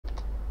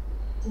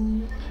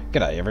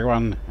G'day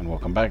everyone, and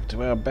welcome back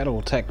to our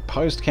BattleTech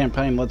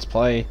post-campaign Let's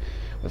Play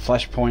with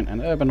Flashpoint and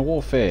Urban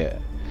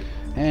Warfare.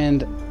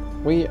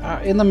 And we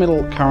are in the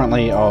middle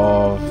currently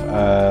of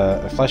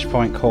a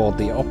Flashpoint called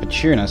the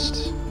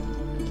Opportunist.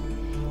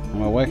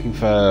 And we're working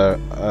for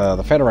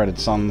the Federated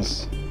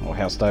Sons, or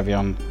House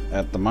Davion,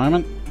 at the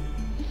moment.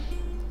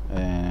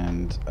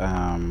 And,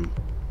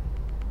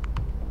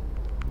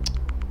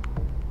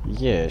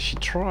 yeah, she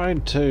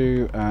tried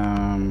to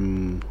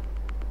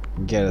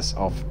get us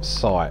off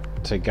site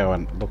to go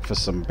and look for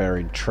some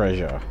buried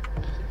treasure.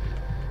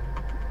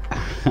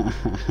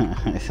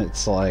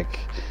 It's like,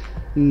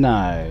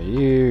 no,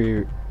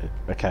 you...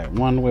 Okay,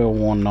 one, we were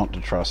warned not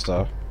to trust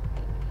her.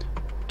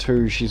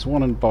 Two, she's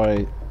wanted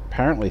by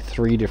apparently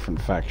 3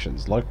 different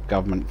factions. Local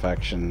government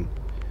faction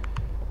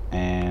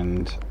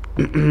and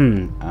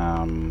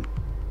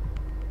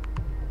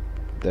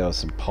there were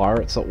some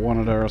pirates that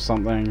wanted her or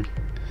something.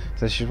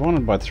 So she's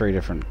wanted by 3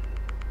 different,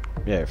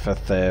 yeah, for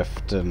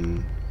theft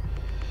and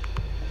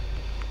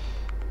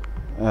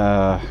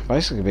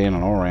basically being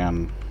an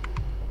all-round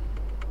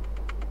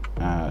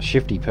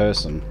shifty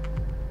person.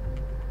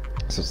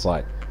 So it's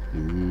like,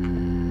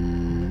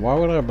 why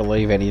would I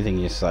believe anything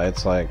you say?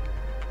 It's like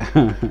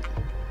it's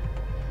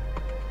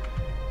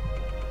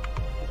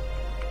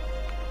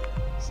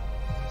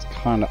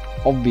kind of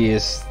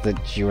obvious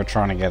that you were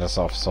trying to get us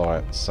off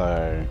site,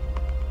 so...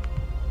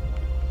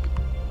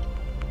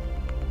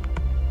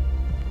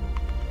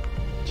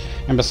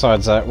 And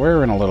besides that,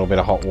 we're in a little bit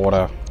of hot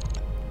water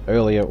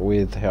earlier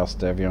with House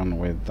Davion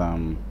with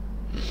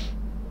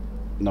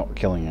not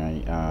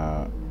killing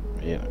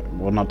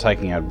well, not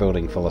taking out a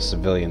building full of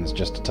civilians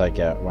just to take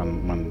out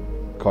one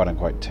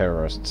quote-unquote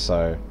terrorist.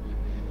 So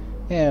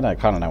yeah, no,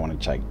 kind of don't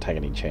want to take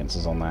any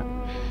chances on that.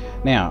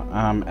 Now,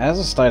 as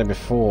I stated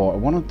before, I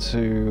wanted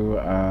to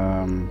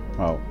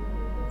well,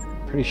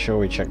 pretty sure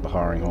we checked the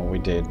hiring hall. We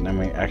did, and then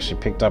we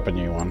actually picked up a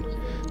new one.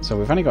 So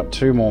we've only got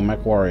 2 more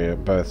mech warrior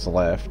berths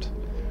left.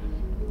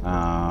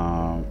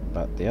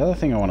 But the other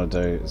thing I want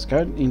to do is go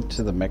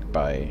into the mech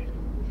bay,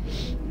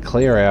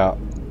 clear out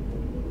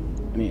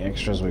any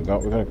extras we've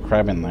got. We've got a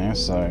crab in there,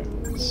 so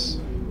let's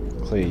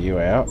clear you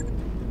out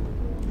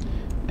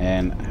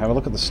and have a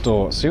look at the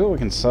store, see what we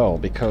can sell,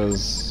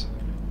 because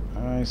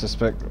I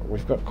suspect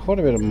we've got quite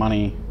a bit of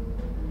money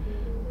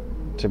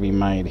to be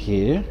made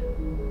here.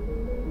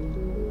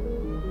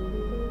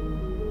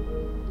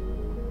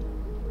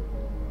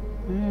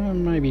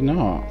 Maybe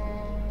not.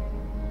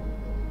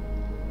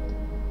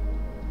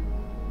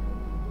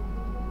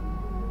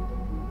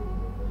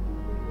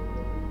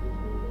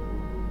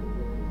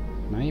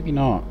 Maybe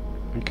not.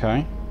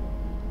 Okay.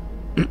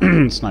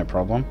 It's no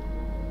problem.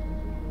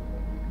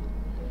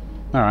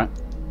 Alright.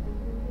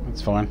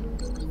 That's fine.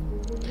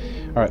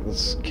 Alright,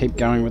 let's keep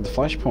going with the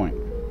Flashpoint.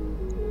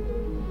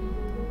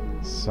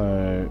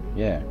 So,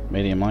 yeah,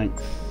 medium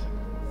length.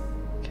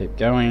 Keep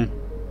going.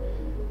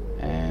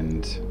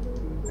 And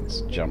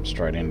let's jump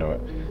straight into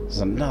it. There's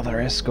another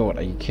escort.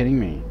 Are you kidding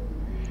me?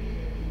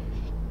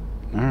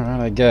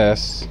 Alright, I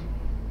guess.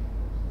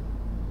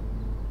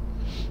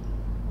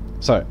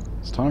 So,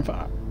 it's time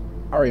for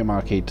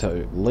Ariamaki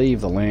to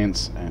leave the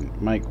Lance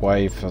and make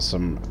way for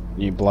some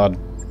new blood.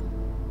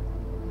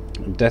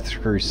 Death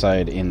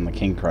Crusade in the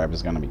King Crab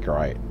is going to be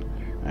great,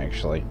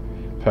 actually.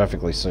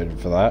 Perfectly suited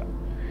for that.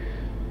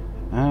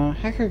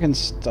 Hacker can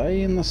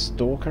stay in the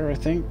Stalker, I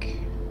think.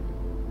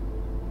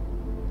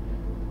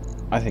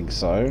 I think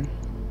so.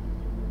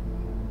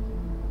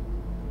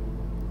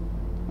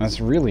 And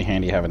it's really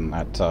handy having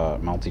that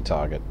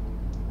multi-target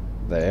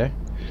there.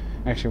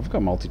 Actually, we've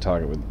got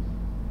multi-target with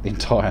the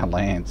entire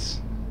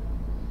Lance,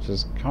 which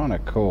is kind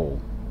of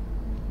cool.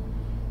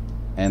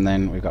 And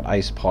then we've got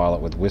Ace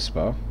Pilot with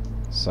Whisper,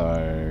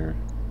 so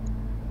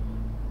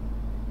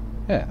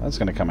yeah, that's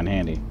going to come in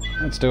handy.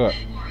 Let's do it.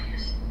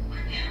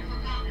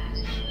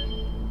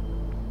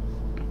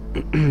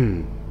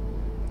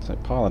 So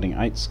piloting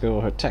 8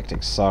 skill, her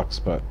tactics sucks,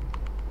 but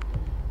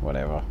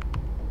whatever.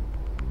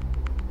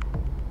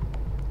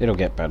 It'll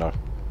get better.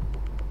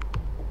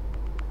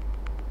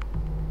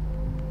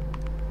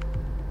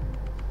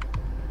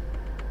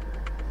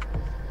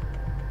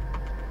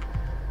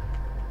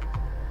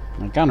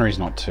 Gunnery's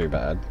not too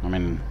bad. I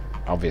mean,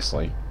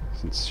 obviously,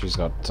 since she's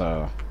got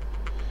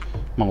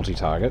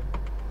multi-target.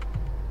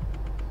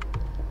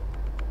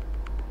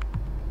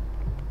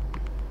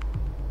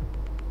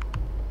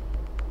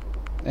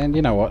 And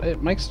you know what?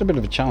 It makes it a bit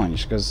of a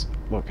challenge, because,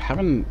 look,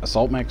 having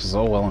assault mechs is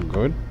all well and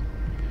good,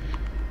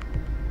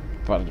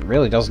 but it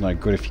really does no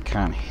good if you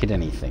can't hit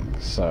anything,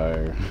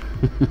 so...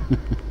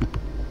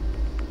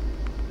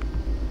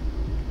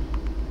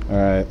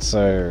 Alright,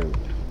 so...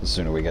 the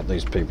sooner we get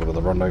these people to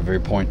the rendezvous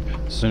point,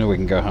 the sooner we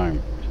can go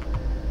home.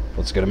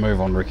 Let's get a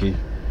move on, Ricky.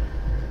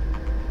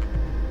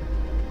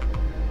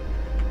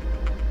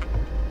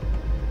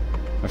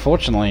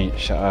 Unfortunately,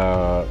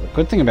 the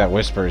good thing about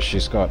Whisper is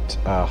she's got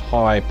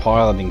high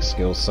piloting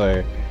skills,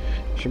 so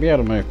she'll be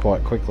able to move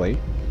quite quickly.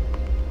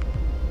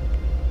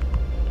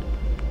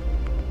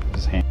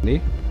 It's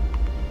handy.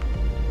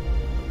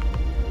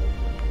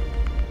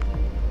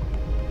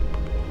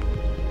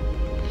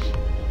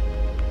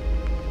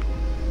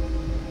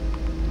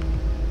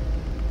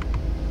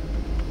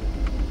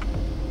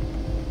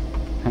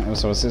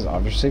 So it says,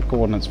 I've received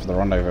coordinates for the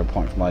rendezvous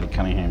point from Lady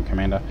Cunningham,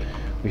 Commander.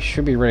 We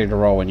should be ready to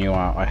roll when you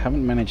are. I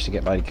haven't managed to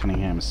get Lady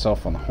Cunningham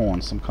herself on the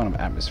horn. Some kind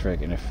of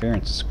atmospheric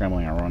interference is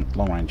scrambling our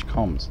long-range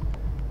comms.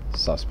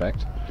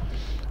 Suspect.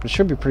 But it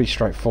should be pretty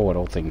straightforward,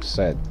 all things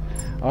said.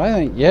 I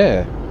think,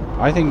 yeah.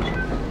 I think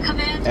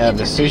our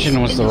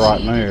decision was the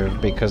right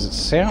move, because it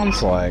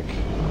sounds like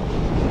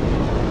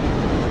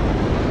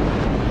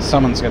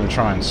someone's going to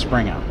try and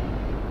spring her.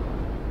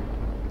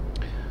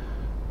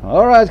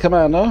 Alright,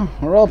 Commander.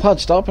 We're all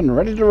patched up and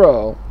ready to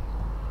roll.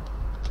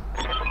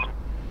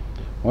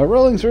 We're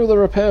rolling through the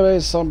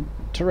repair-based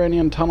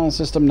subterranean tunnel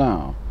system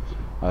now.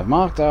 I've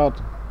marked our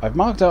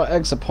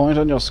exit point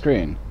on your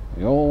screen.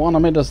 You'll want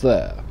to meet us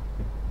there.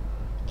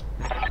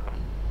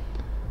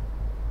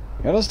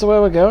 Get us to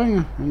where we're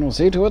going, and we'll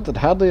see to it that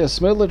Hadley is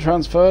smoothly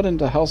transferred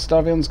into House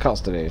Davion's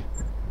custody.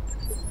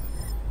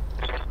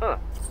 Huh.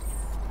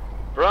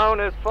 Brown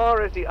as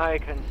far as the eye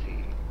can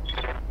see.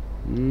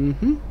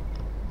 Mm-hmm.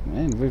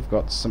 And we've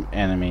got some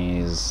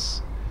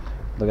enemies.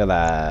 Look at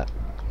that.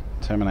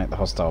 Terminate the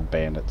hostile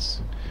bandits.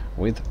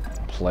 With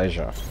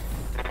pleasure.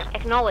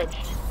 Acknowledged.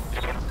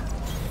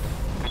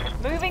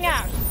 Moving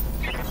out.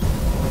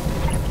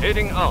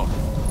 Heading out.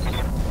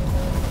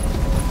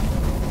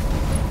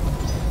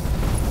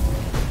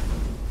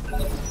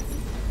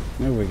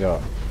 Here we got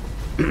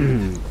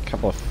a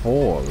couple of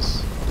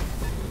 4s.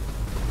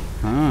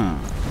 Huh.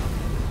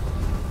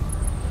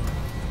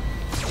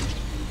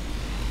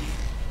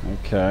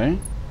 Okay.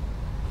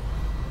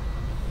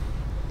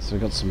 So we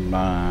got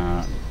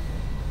some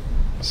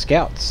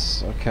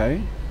scouts.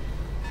 Okay.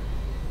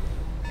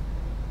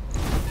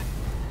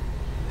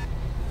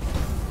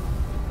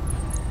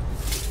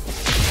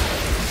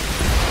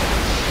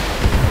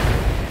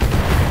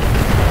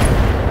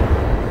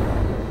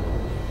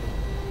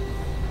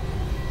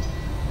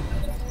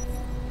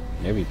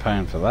 You'll be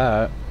paying for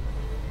that.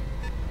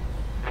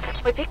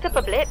 We picked up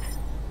a blip.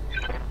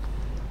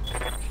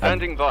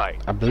 Standing by.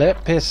 A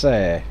blip,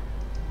 pissy.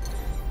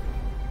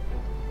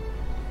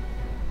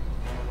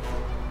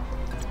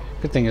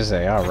 Good thing is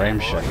they are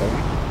ramshackle.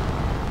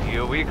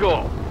 Here we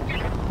go.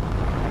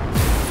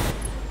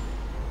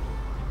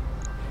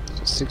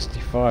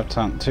 65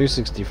 ton,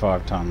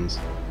 265 tons.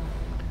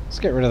 Let's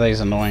get rid of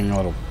these annoying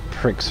little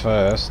pricks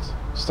first.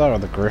 Start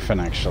with the Griffin,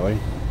 actually.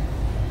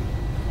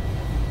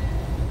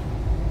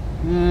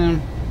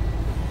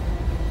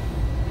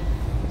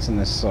 What's on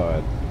this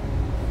side?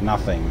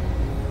 Nothing.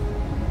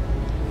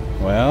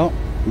 Well,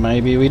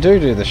 maybe we do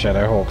the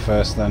Shadowhawk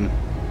first then.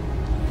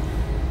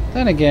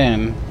 Then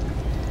again,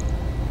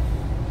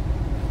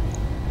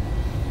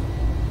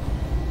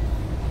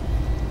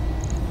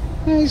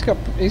 yeah, he's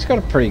got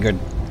a pretty good.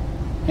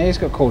 Yeah, he's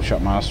got cool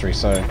shot mastery,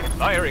 so.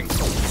 Firing.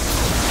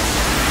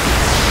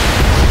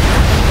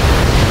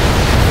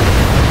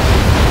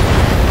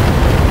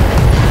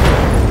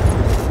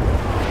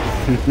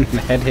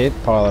 Head hit,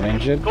 pilot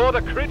injured. Scored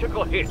a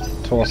critical hit.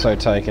 Torso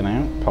taken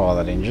out,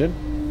 pilot injured.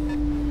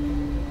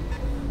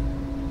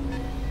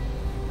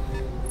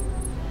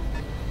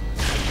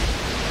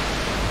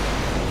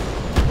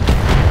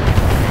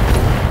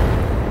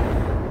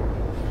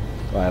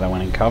 Glad I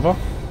went in cover.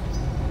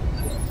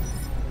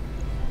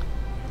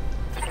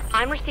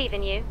 I'm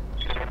receiving you.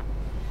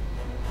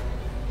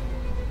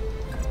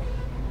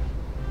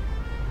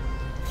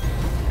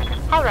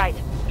 All right.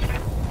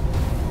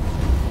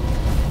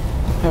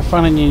 Have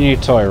fun in your new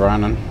toy,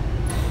 Ronan.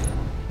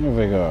 What have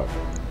we got?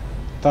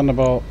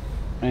 Thunderbolt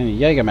and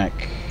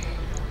Jaegermech.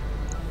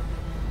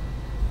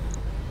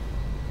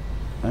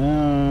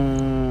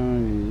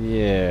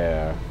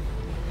 Yeah.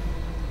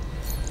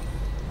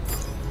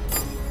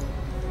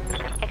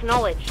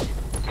 Acknowledged.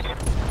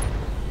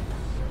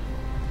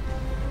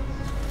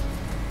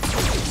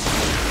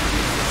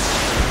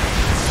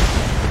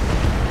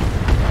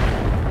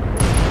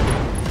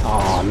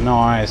 Oh,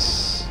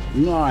 nice.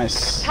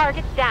 Nice.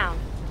 Target's down.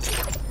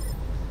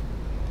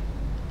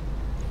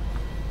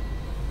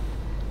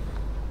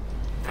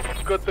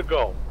 Good to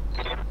go.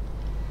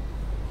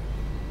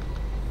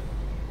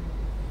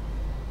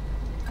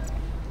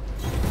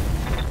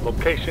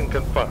 Location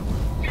confirmed.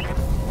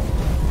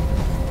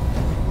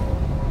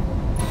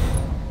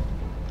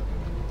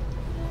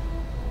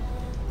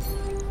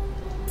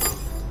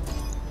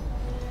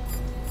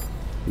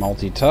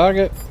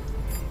 Multi-target.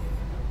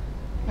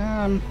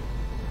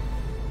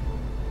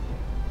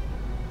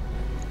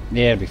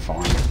 Yeah, it'd be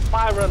fine.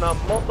 Firing on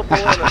multiple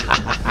enemies.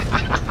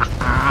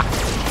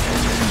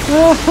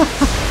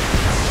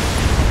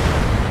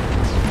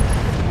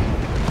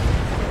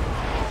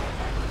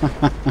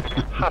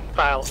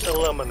 Hostile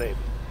eliminated.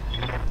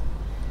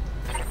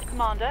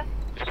 Commander.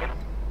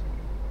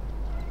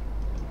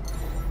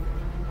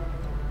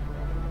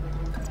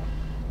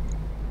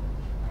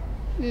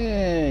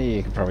 Yeah,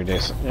 you could probably do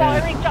some. Yeah.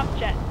 Firing jump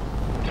jet.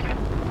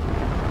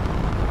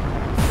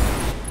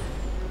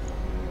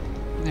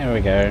 There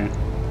we go.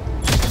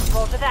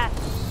 Roger that.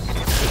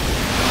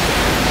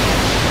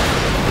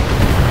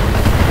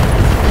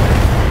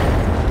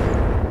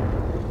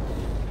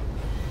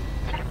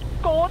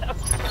 Scored a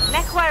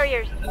mech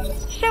warriors.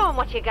 Show 'em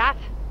what you got.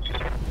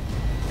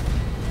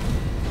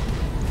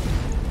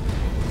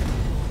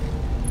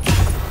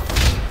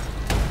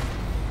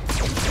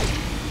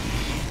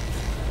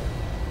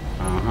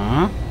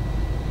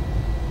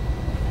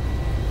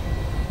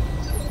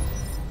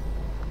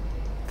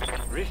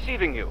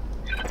 receiving you.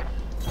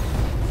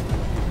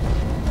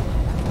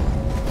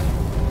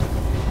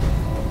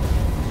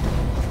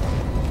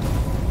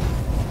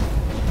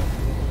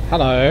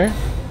 Hello.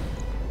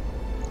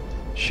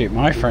 Shoot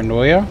my friend,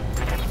 will you?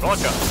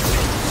 Roger.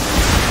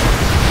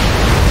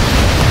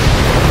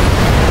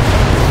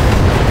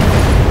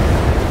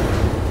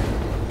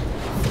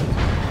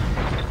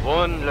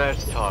 One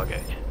less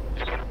target.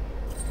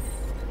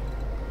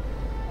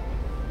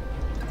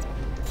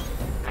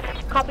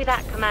 Copy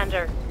that,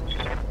 Commander.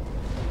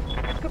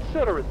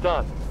 Consider it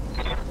done.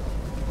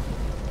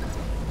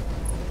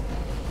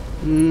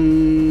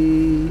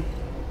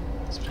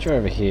 Let's put you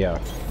over here.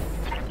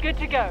 Good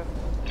to go.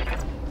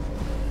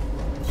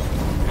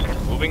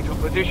 Moving to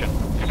position.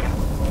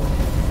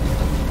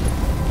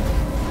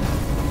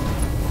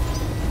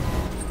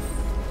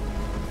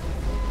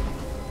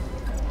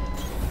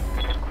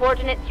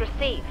 Coordinates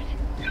received.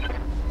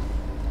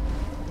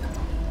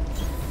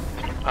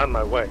 On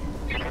my way.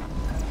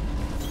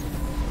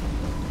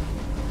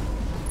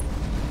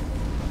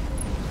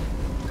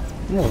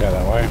 We'll go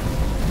that way.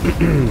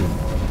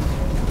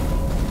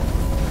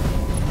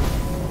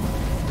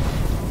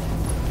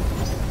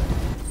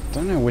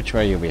 Don't know which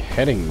way you'll be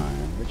heading though.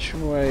 Which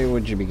way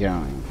would you be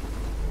going?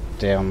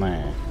 Down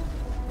there.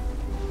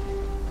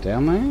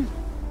 Down there?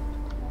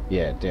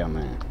 Yeah, down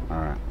there.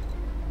 Alright.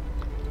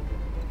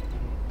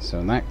 So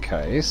in that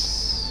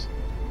case,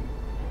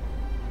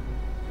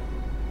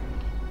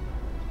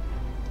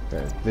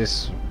 go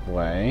this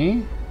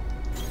way.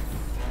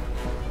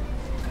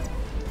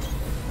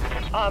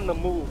 On the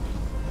move.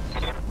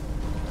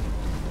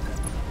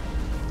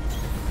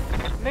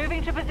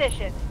 Moving to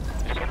position.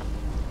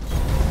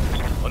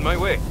 On my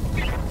way.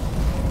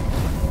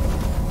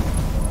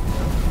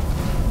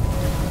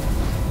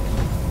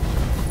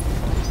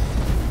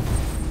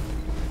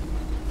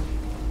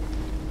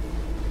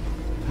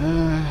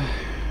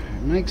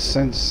 It makes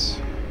sense.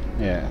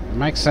 Yeah, it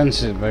makes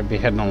sense that we'd be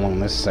heading along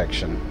this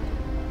section.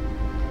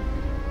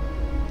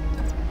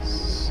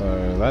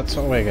 So that's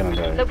what we're gonna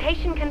do.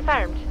 Location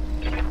confirmed.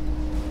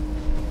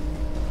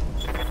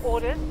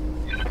 Orders.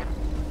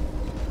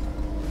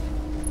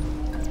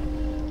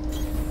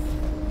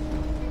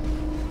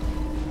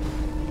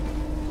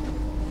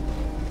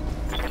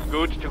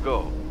 Good to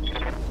go.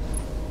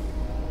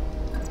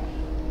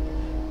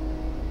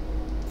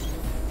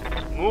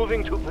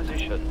 Moving to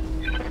position.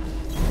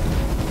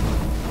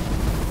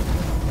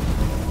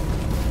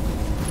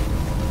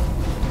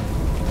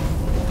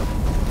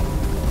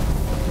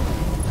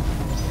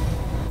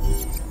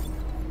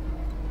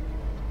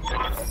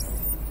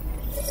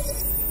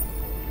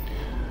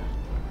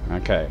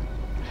 Okay.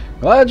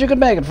 Glad you could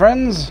make it,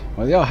 friends.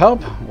 With your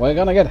help, we're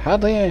gonna get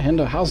Hadley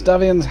into House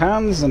Davian's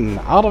hands and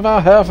out of our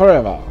hair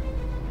forever.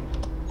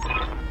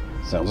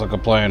 Sounds like a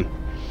plan.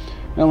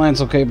 Well,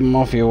 Lance will keep them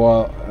off you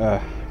while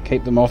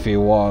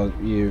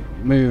you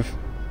move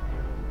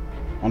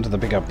onto the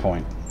bigger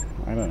point.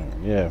 I don't know.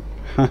 Yeah.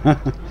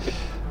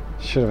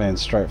 Should have been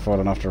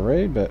straightforward enough to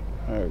read, but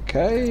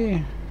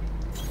okay.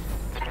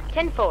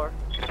 10-4.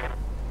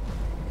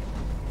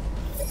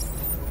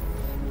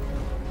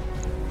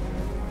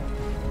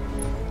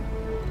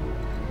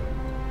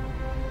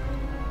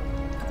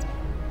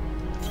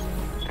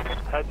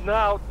 Heading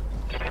out.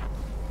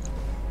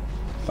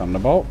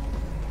 Thunderbolt.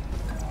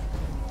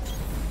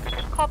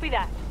 Copy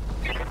that.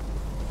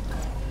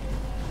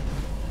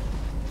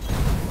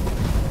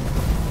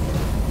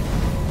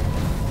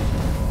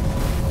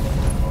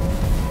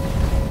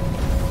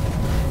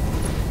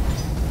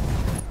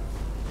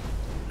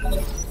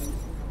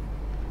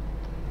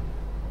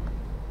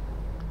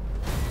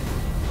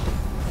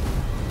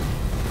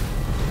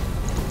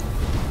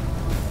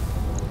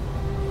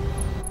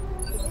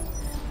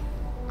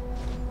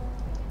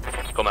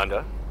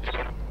 Commander.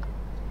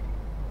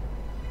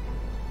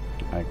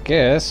 I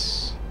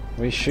guess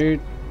we shoot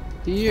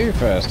you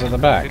first at the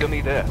back. Consider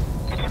me there.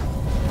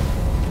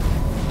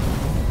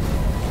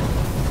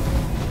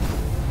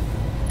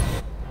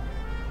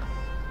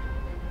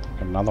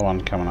 Another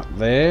one coming up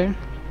there.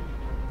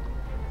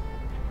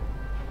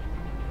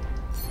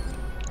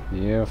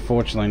 Yeah,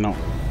 fortunately not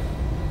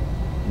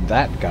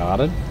that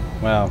guarded.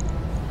 Well,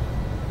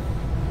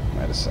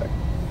 wait a sec.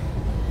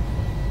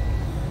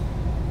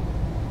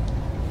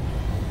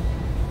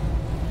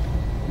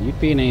 You'd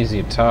be an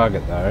easier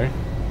target though.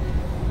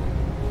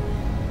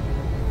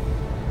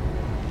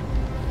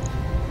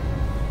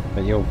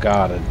 But you're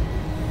guarded.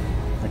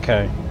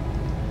 Okay.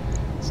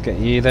 Let's get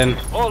you then.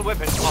 All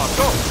weapons marked.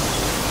 Go!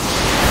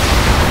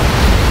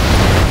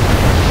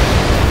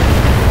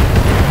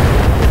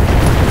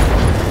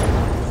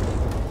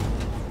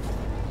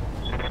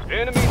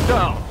 Enemy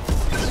down.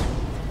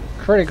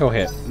 Critical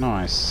hit.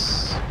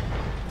 Nice.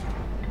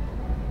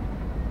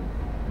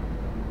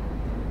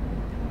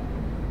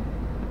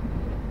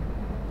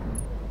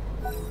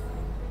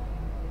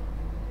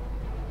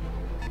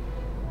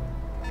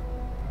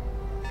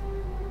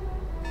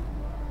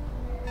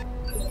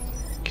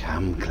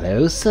 Come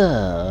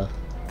closer.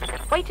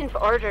 Waiting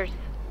for orders.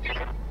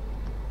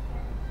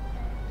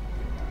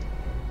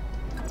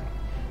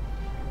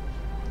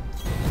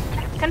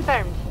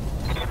 Confirmed.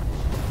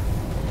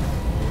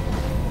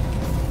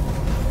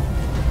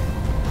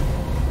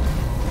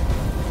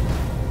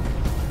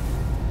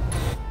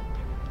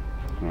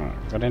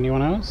 Alright, got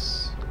anyone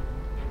else?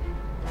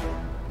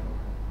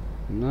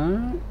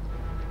 No?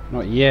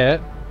 Not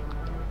yet.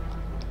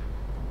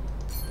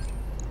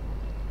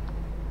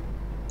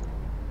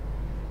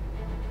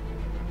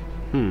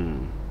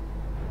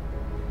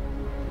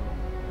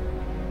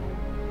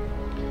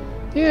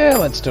 Yeah,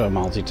 let's do a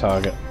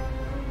multi-target.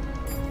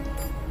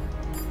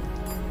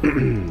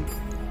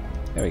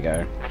 There we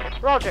go.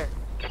 Roger.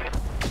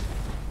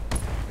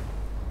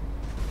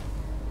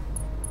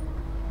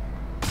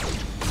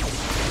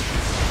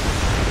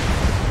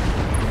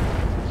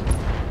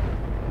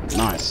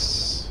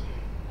 Nice.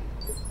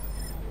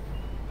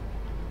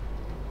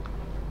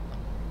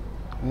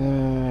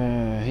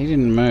 He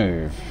didn't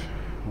move.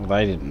 Well,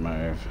 they didn't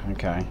move.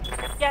 Okay.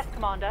 Yes,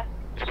 Commander.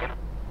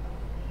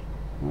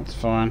 That's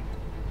fine.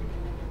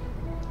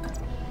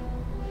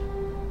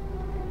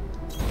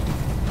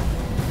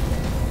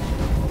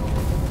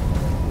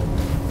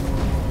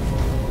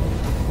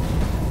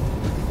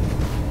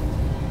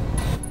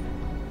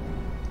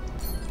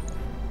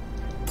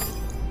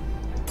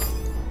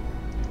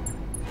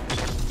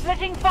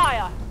 Splitting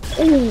fire.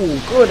 Ooh,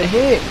 good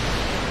hit.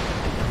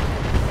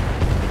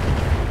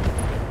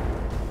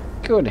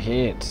 Good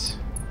hit.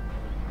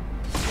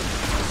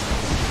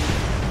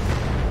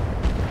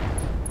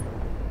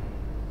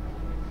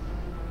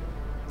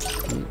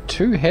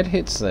 Two head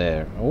hits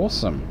there.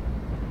 Awesome.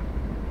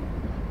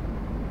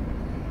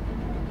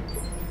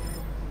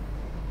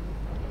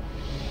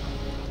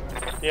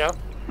 Yeah?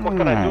 What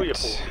can I do you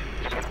for?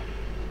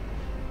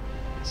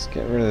 Let's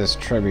get rid of this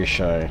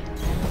trebuchet.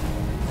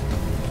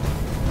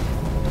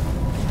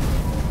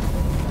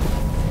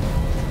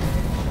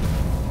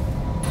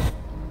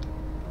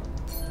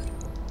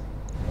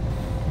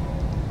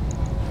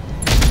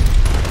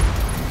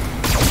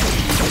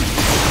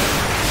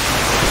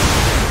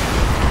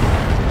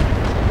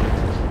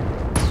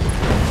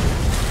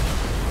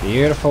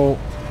 Beautiful.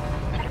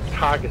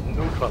 Target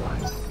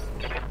neutralized.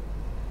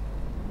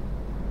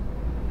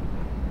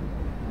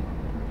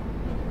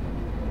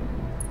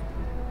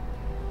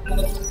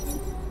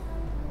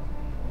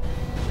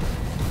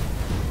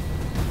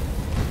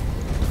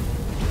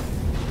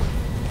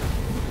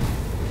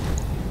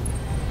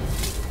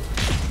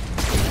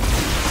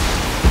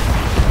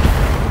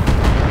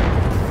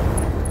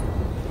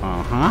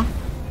 Uh-huh.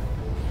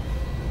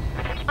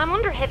 I'm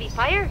under heavy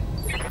fire.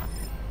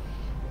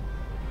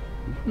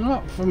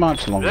 Not for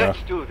much longer.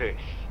 Let's do this.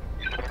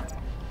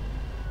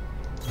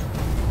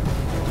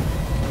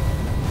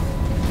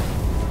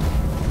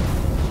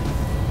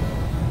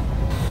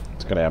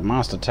 It's got our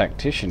master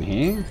tactician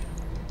here.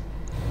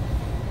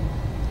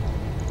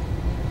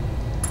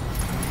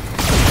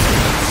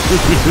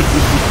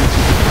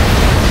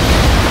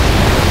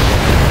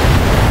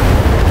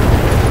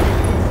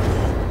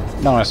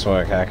 Nice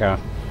work, hacker.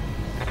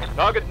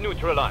 Target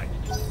neutralized.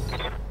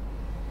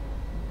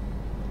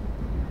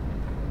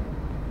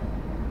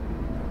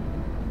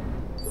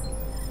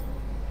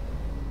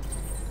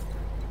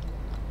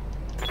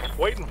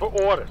 Waiting for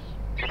orders.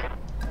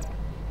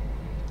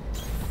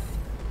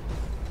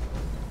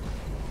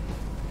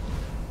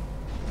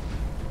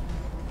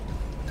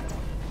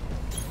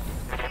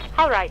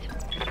 All right.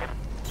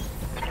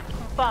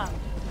 Confirmed.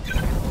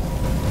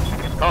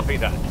 Copy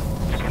that.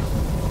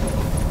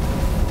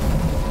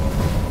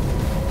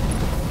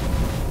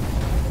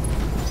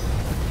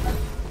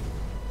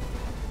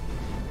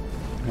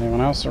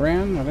 Anyone else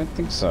around? I don't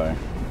think so.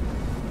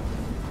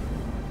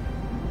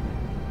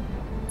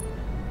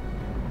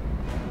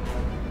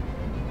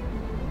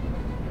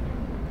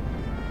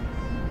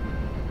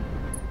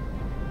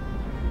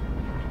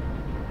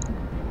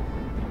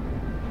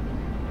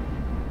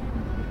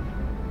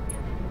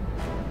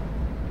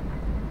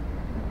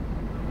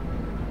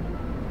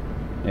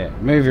 Yeah,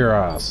 move your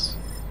ass.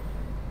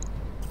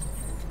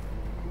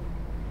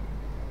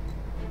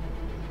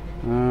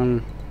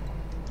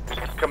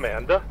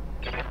 Commander.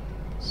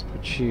 Let's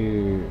put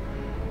you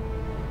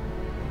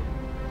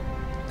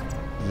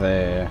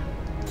there.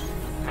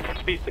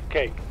 Piece of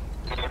cake.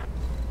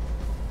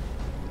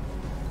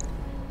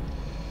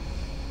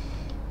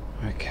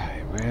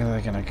 Okay, where are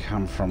they going to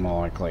come from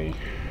likely?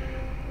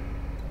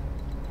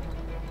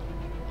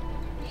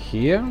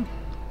 Here?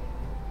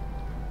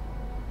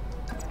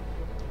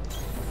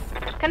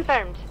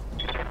 Confirmed.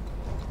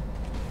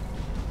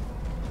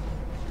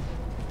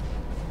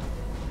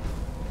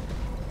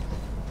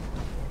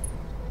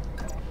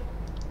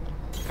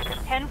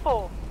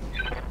 Ten-4.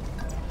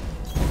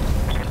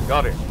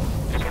 Got it.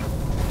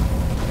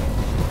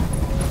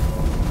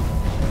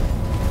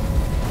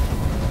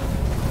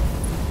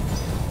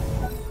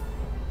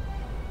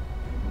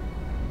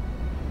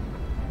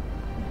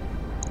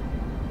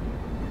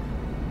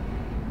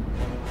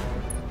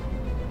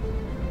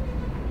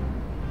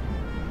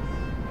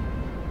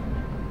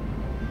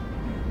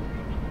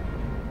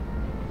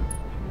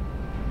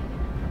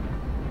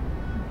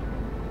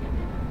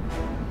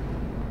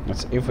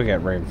 That's if we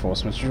get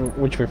reinforcements,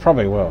 which we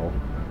probably will.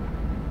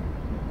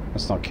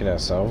 Let's not kid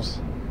ourselves.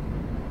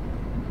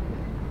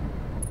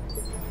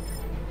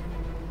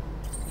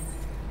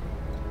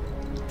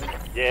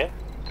 Yeah?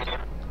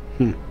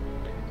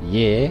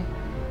 Yeah.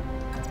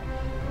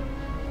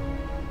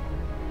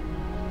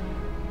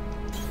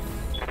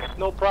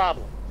 No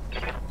problem.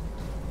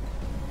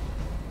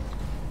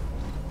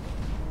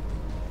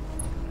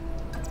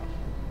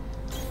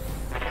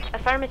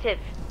 Affirmative.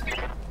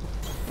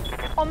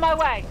 On my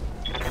way.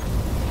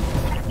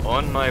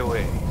 On my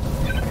way.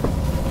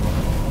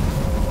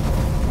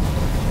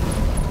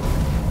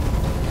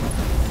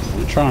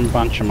 I'll try and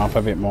bunch them up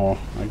a bit more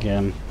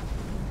again.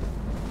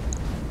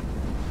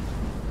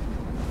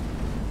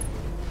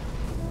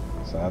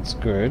 So that's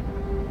good.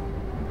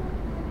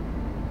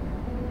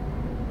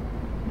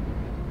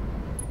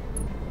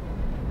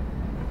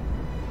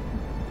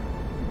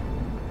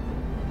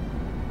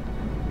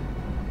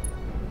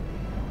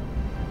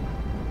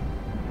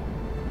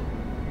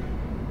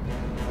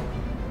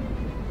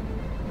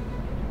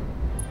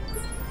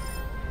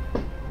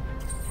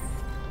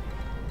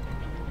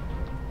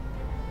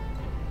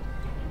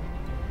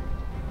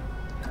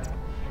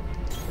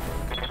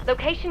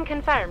 Location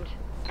confirmed.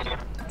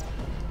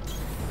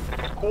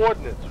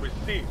 Coordinates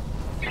received.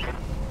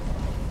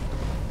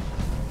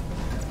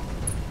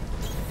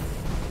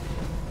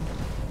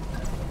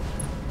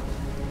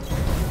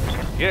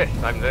 Yes,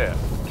 I'm there.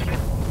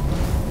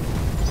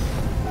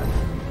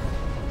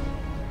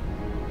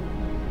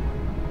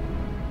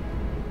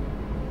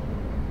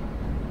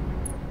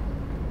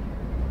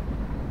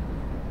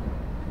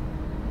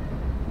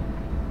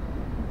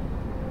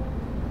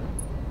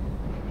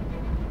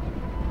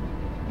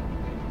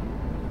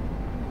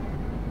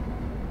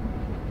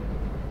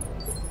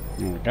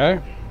 There we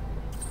go.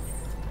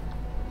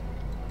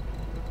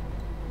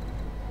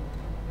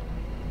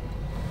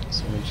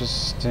 So we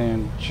just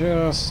stand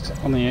just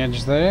on the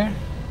edge there.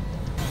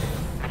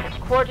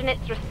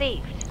 Coordinates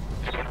received.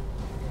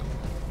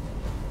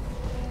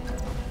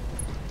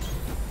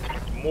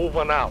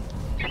 Moving out.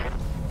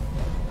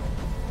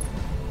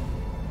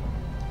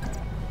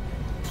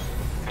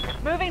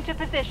 Moving to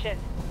position.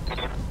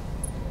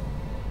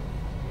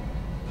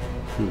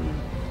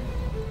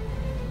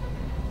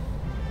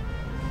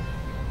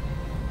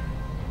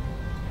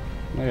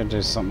 I'm gonna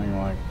do something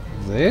like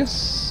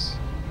this.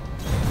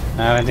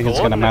 I don't think it's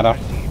gonna matter.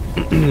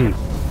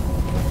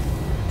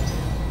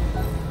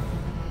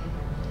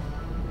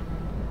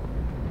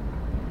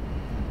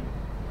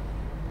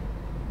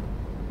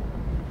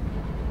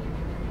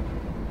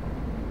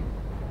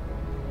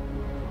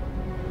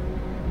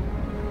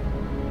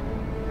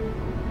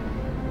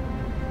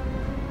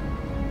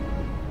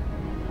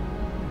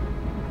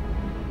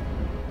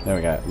 There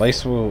we go. At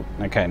least we'll...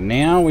 Okay,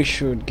 now we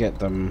should get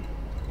them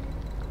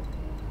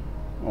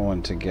all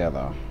in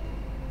together.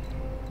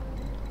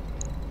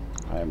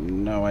 I have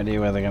no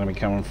idea where they're going to be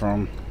coming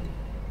from.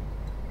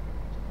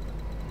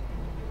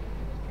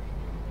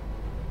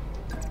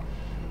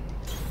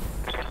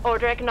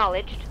 Order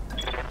acknowledged.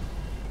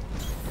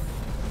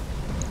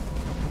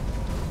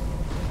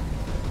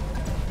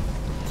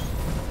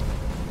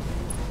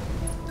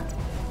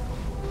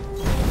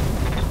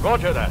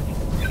 Roger that.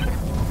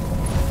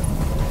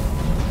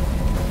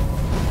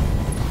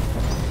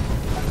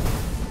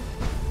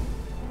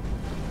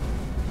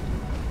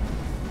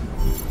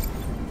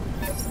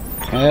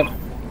 Yep.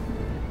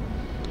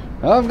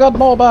 I've got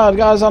more bad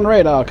guys on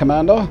radar,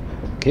 Commander.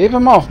 Keep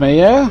them off me,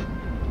 yeah?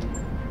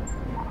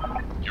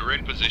 You're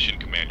in position,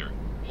 Commander.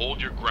 Hold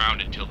your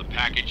ground until the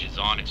package is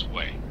on its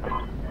way.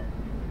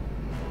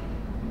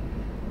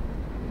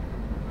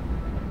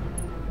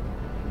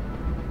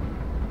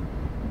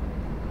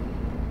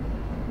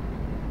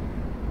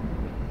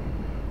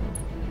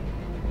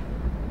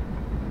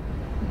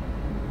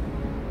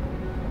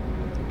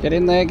 Get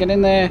in there, get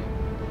in there.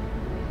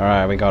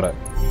 Alright, we got it.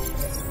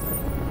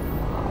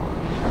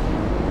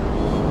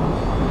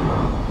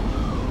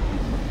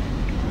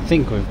 I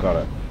think we've got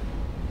it.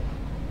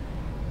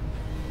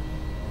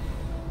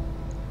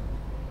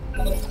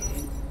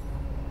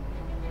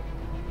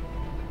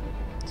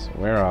 So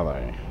where are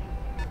they?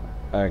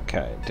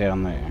 Okay,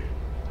 down there.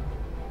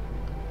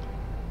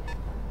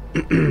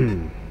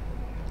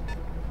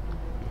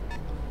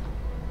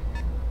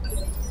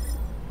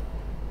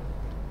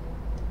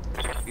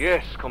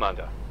 Yes,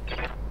 Commander.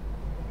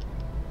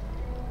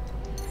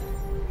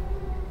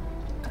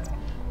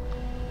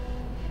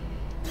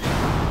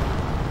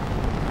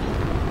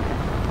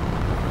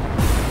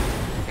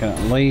 Can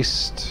at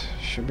least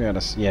should be able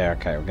to. Yeah,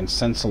 okay. We can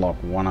sensor lock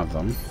one of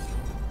them.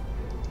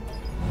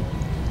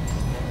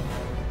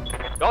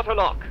 Got a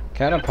lock.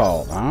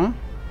 Catapult, huh?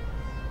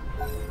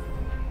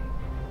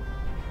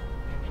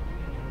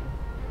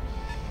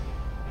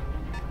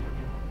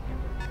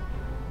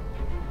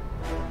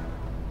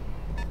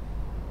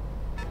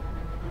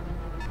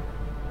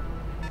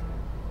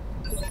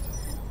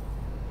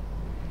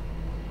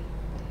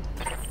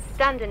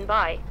 Standing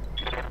by.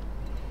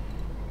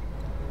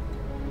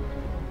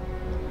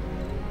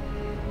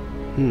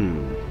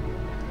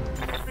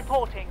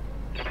 Reporting.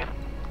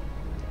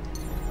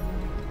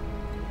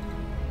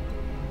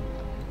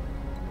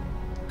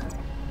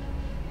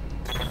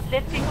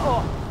 Lifting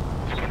off.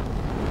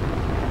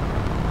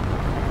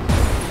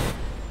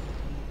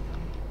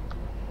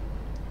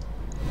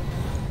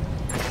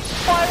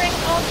 Firing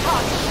on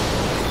target.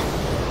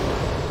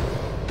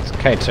 It's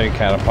K2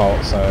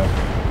 catapult, so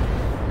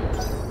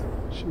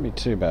shouldn't be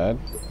too bad.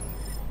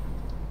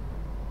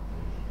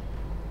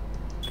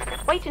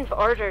 Waiting for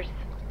orders.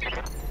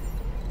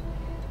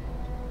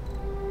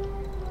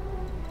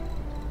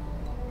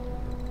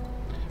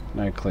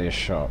 No clear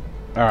shot.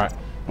 Alright,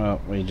 well,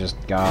 we just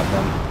guard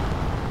them.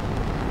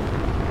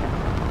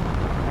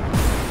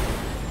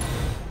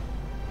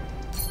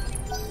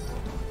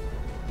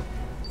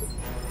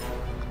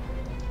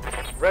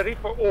 Ready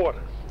for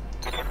orders.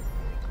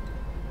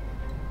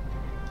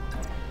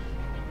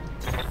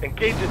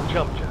 Engage at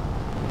jump jet.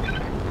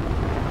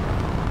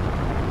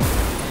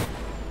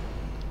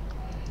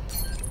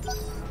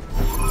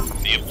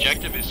 The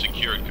objective is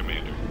secured,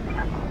 Commander.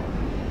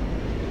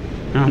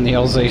 And the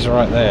Aussies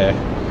right there.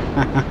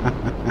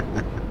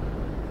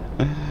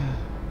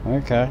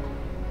 Okay.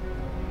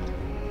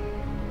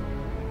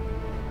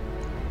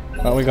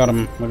 But we got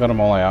them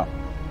all out.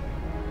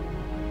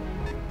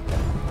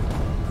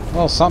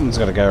 Well, something's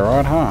got to go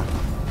right, huh?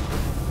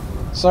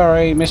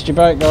 Sorry, missed your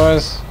boat,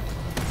 guys.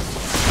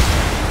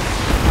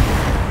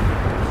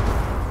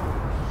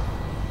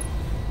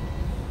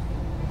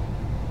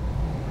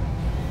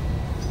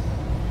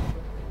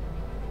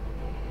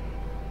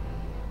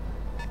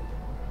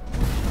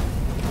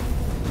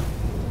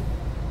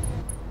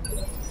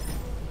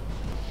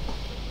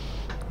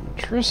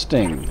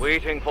 Interesting.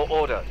 Waiting for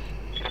orders.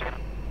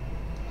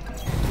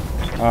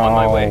 Oh,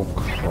 my way.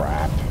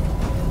 crap.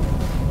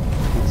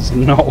 That's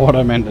not what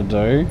I meant to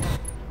do.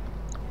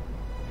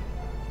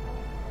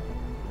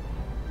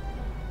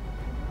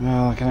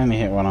 Well, I can only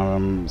hit one of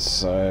them,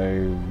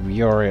 so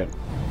you're it.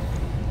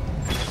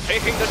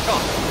 Taking the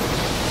top.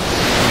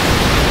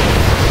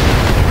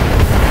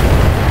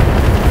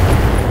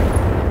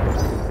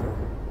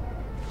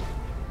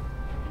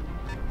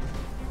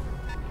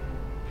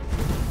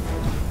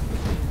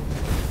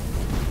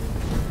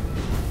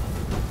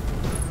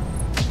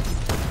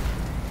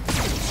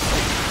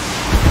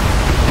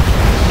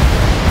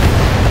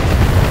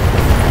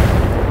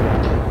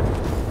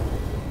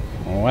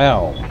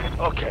 Well,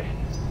 Okay,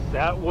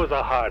 that was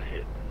a hard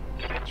hit.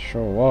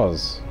 sure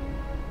was.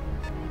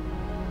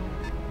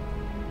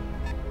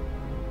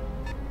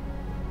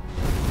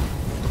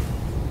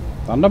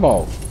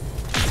 Thunderbolt.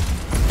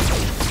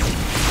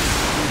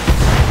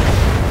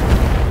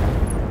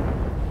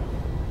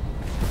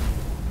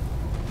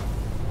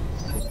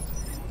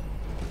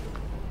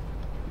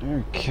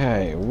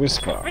 Okay,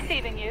 Whisper.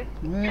 Receiving you.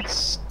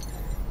 Let's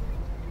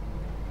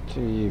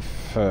do you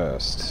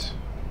first.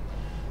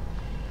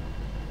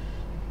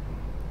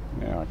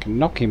 Now I can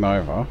knock him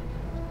over.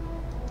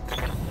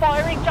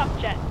 Firing jump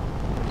jet.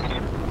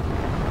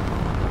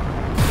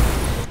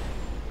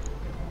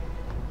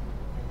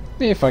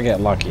 If I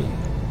get lucky.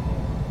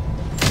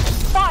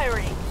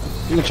 Firing.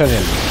 Which I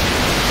didn't.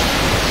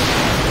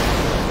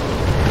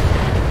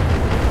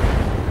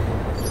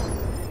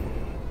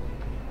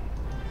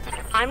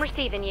 I'm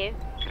receiving you.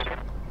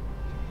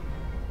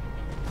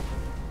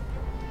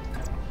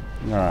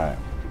 Alright.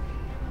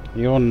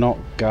 You're not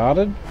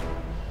guarded.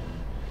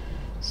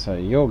 So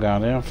you're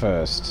going down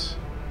first.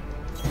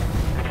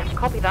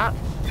 Copy that.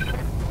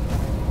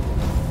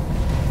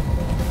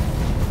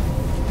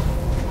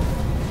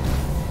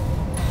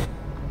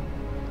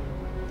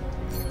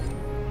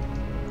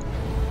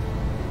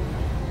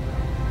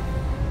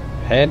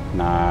 Head?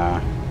 Nah.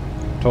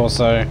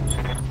 Torso.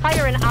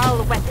 Fire an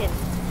owl weapon.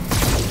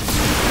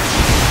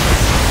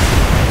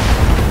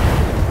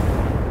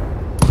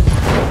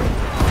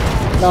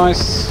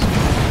 Nice.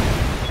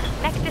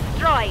 Mech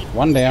destroyed.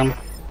 One down.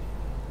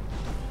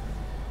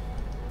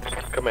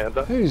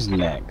 Commander. Who's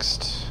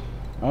next?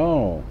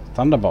 Oh,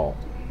 Thunderbolt.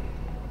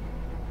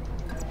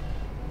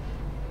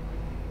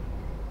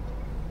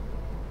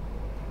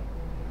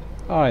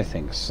 I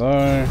think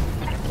so.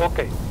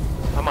 Okay,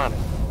 I'm on it.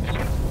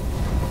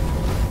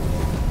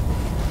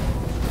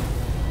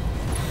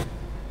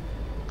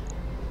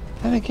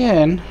 And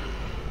again,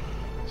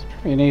 it's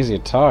pretty an easier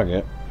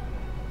target.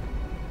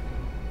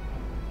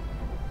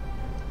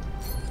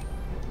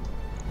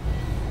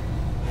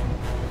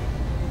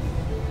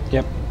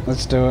 Yep,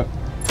 let's do it.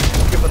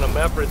 Giving them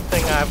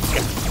everything I've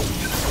got.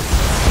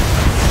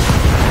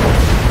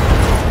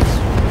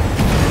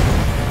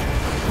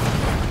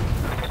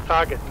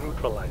 Target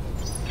neutralized.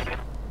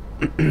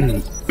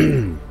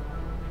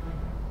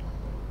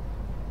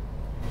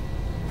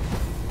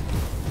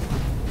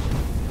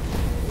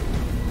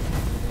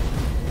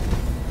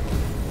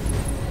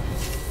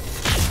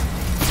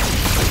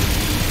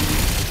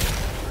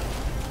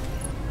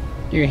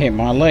 You hit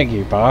my leg,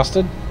 you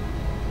bastard.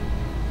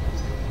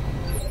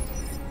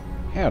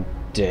 How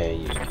dare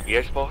you?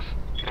 Yes, boss?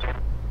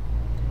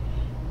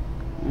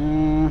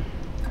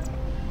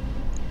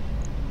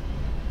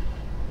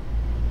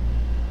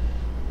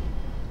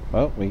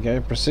 Well, we go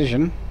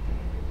precision,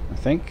 I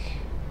think.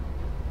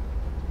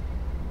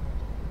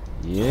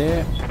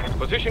 Yeah.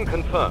 Position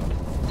confirmed.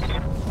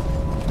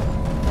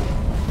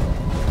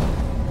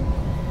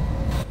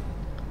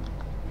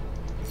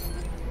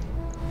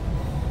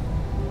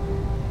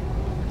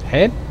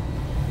 Head?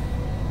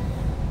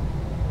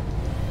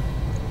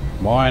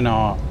 Why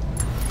not?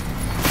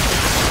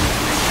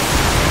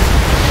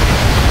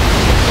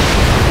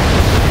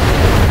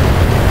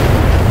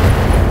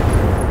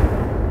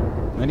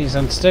 Then he's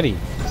unsteady.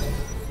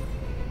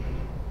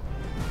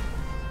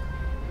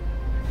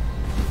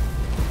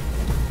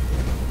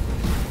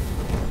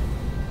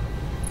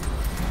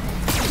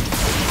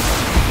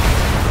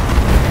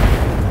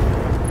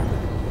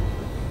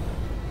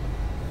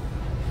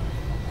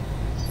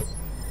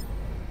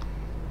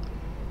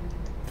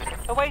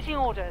 Awaiting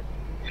orders.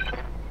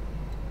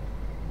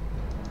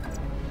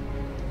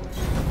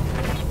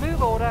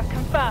 Move order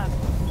confirmed.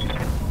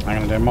 I'm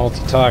going to do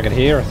multi-target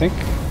here, I think.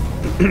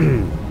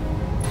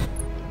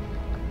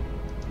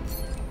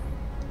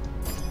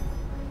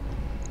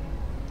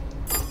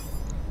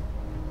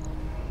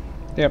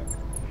 Yep.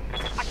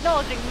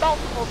 Acknowledging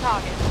multiple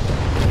targets.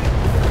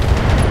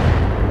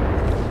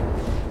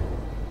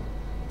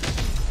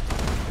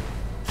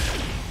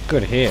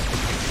 Good hit.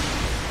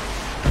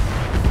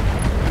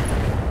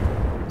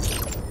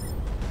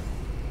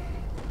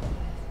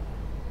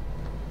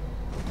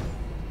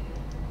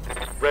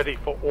 Ready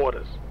for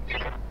orders.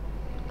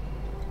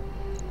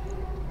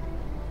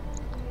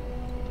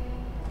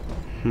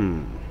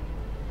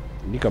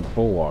 You got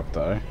bulwark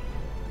though.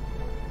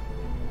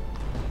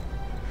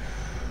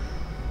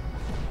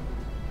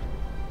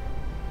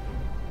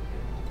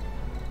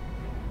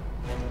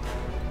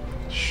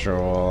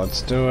 Sure,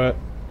 let's do it.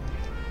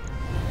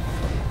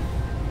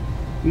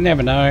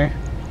 Never know.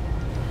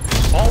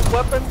 All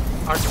weapons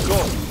are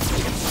go.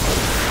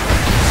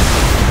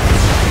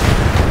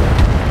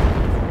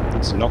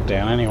 It's a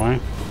knockdown anyway.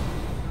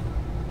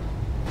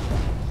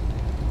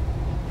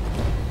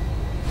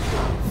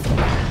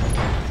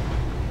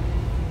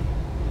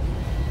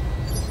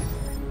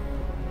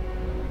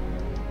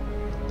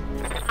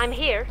 I'm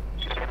here.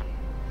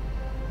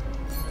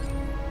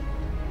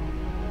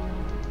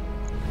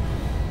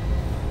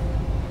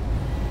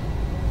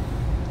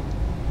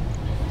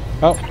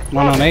 Oh,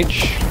 one on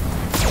each.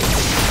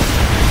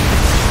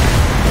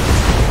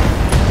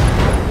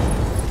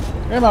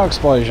 Ammo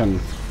explosion.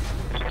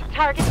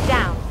 Target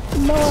down.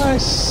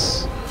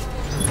 Nice.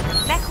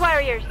 Mech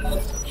warriors,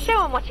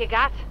 show 'em what you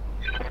got.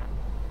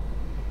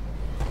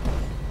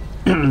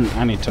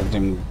 Only took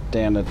him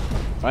down to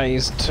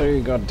phase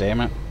 2, god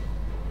damn it.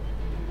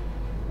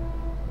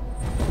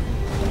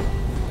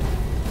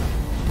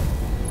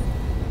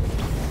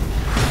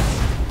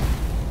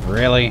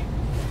 Really?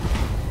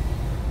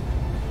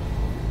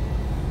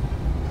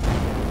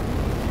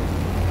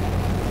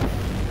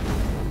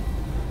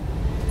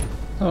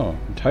 Oh,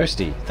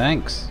 toasty,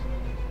 thanks.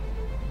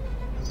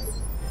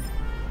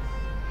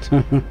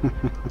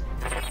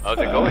 How's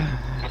it going?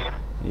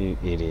 You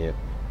idiot.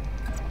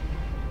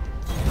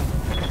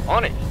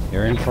 On it.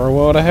 You're in for a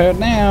world of hurt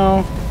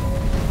now.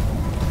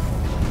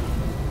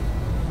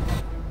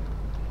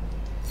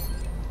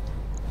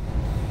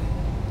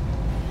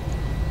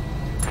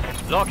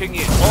 Locking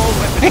in all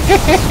weapons.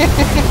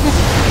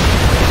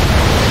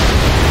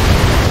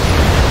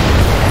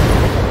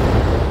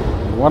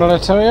 What did I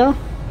tell you?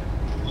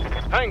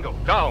 Tango,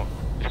 down.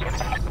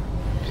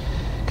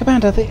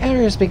 Commander, the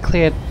area has been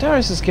cleared.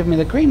 Darius has given me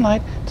the green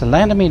light to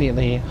land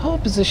immediately.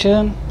 Hold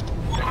position.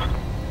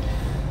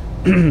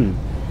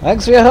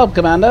 Thanks for your help,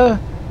 Commander.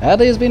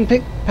 Adley has been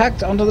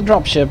packed onto the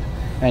dropship,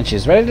 and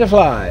she's ready to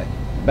fly.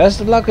 Best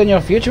of luck on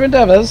your future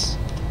endeavors.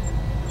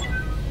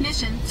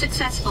 Mission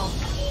successful.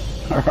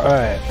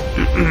 Alright.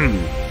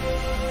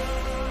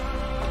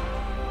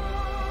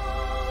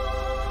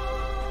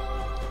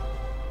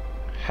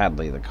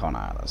 Hadley the con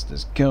artist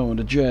is going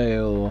to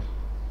jail.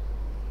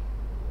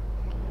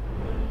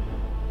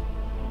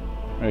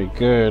 Very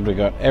good, we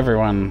got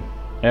everyone.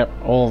 Yep,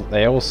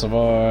 they all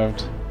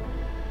survived.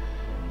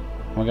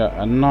 We got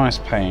a nice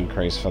pay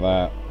increase for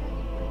that.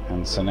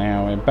 And so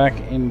now we're back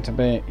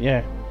into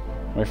yeah.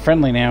 We're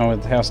friendly now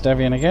with House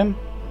Davian again.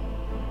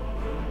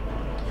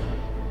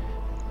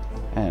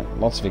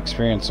 And lots of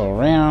experience all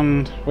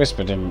around.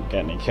 Whisper didn't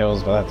get any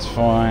kills, but that's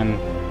fine.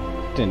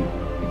 Didn't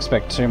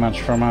expect too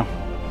much from her.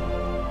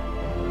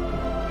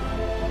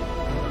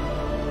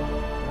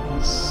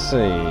 Let's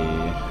see.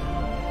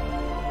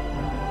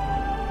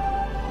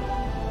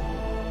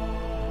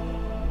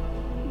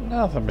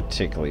 Nothing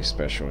particularly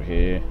special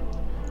here,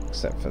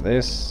 except for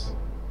this.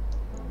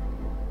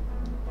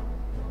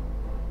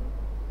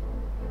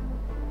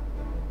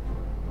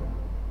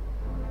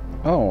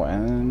 Oh,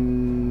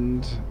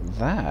 and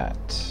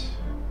that.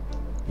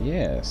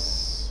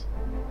 Yes.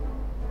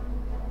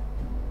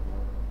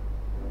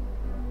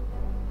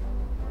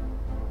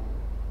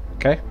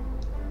 Okay.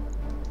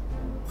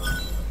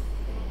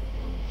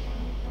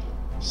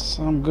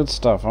 Some good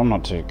stuff. I'm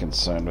not too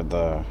concerned with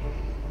the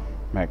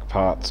mech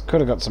parts.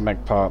 Could have got some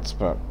mech parts,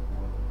 but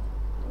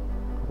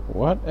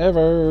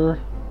whatever.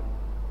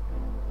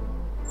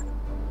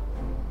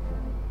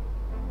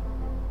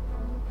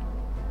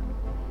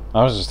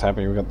 I was just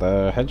happy we got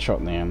the headshot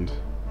in the end.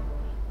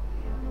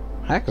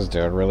 Hacker's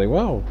doing really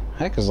well.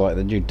 Hacker's like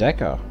the new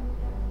Decker.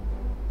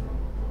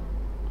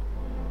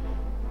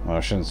 Well, I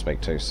shouldn't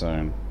speak too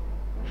soon.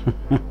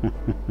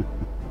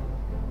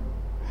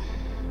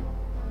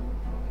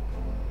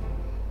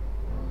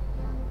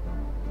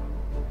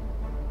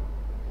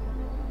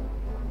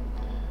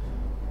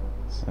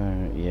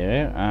 So,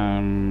 yeah,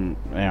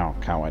 now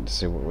can't wait to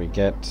see what we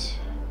get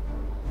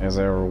as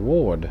our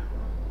reward.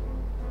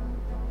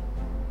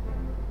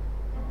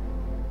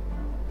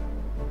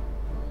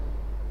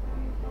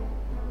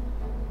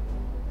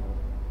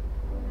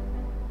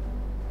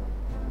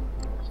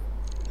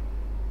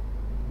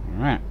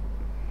 Alright.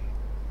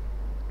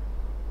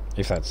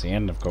 If that's the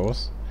end, of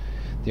course.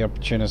 The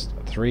Opportunist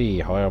 3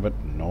 high orbit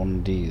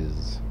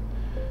non-Ds.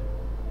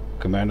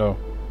 Commander,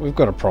 we've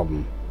got a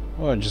problem.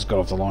 Well, I just got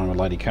off the line with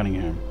Lady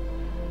Cunningham.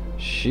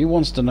 She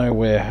wants to know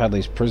where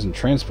Hadley's prison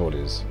transport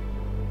is.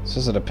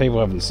 Says that the people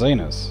haven't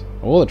seen us,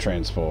 or the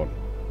transport,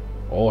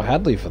 or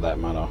Hadley for that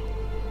matter.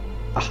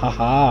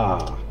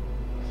 Ahaha!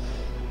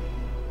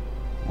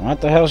 What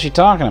the hell is she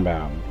talking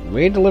about?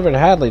 We delivered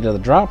Hadley to the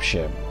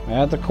dropship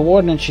at the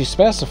coordinates she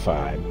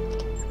specified.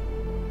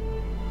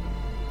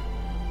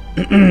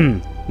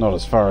 Not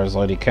as far as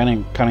Lady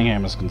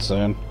Cunningham is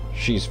concerned.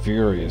 She's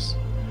furious.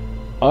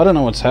 I don't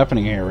know what's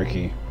happening here,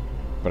 Ricky,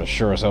 but I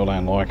sure as hell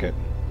don't like it.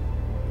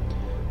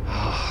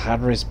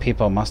 Hadley's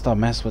people must have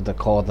messed with the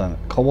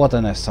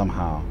coordinates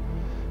somehow.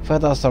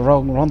 Fed us the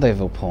wrong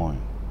rendezvous point.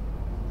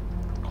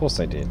 Of course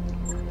they did.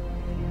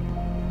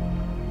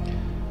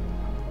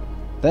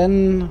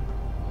 Then,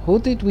 who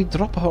did we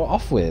drop her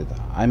off with?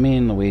 I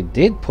mean, we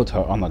did put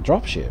her on the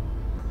dropship.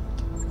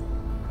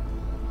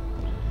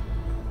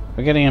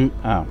 We're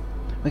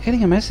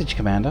getting a message,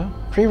 Commander.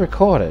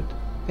 Pre-recorded.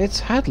 It's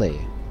Hadley.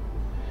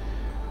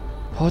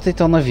 Put it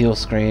on the view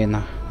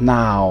screen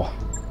now.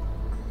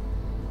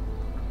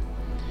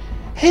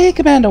 Hey,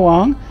 Commander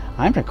Wong.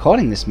 I'm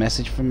recording this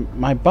message from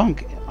my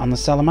bunk on the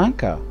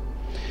Salamanca.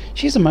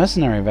 She's a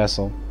mercenary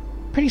vessel.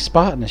 Pretty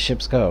Spartan as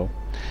ships go.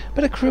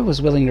 But a crew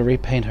was willing to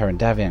repaint her in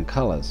Davian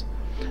colors.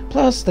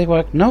 Plus, they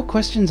work no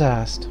questions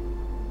asked.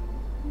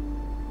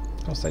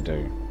 Of course they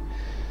do.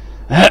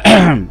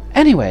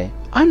 Anyway,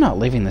 I'm not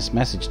leaving this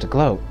message to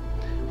gloat.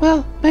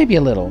 Well, maybe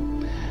a little.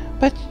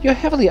 But you're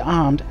heavily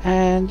armed,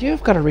 and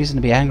you've got a reason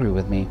to be angry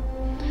with me.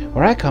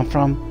 Where I come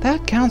from,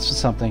 that counts for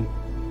something.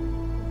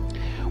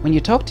 When you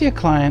talk to your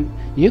client,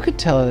 you could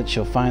tell her that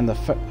she'll find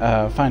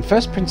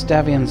First Prince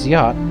Davian's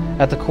yacht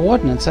at the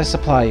coordinates I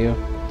supply you.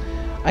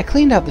 I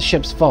cleaned out the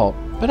ship's vault,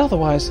 but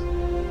otherwise,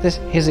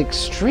 his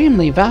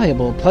extremely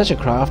valuable pleasure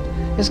craft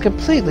is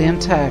completely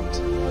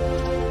intact.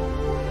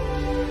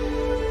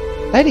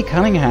 Lady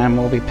Cunningham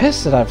will be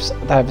pissed that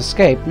I've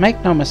escaped,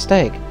 make no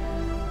mistake.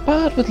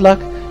 But with luck,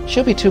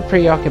 she'll be too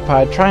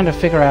preoccupied trying to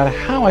figure out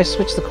how I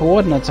switched the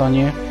coordinates on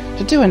you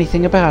to do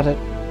anything about it.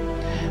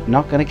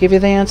 Not going to give you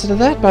the answer to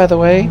that, by the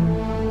way.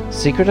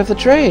 Secret of the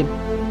trade.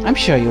 I'm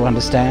sure you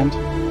understand.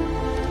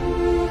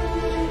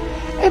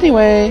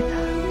 Anyway,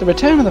 the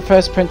return of the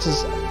First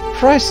Prince's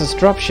priceless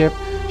dropship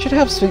should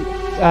help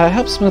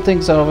smooth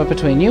things over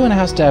between you and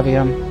House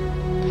Davion.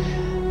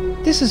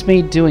 This is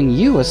me doing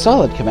you a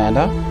solid,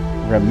 Commander.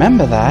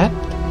 Remember that.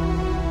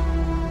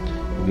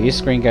 The view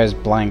screen goes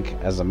blank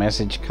as the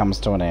message comes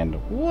to an end.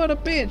 What a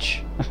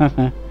bitch!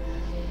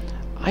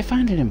 I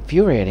find it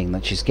infuriating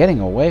that she's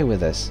getting away with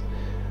this.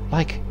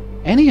 Like,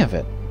 any of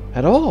it.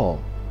 At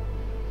all.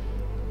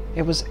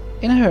 It was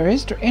in her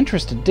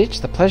interest to ditch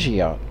the pleasure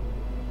yacht.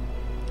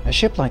 A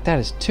ship like that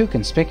is too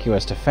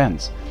conspicuous to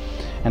fence,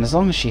 and as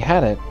long as she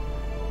had it,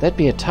 there'd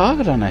be a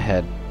target on her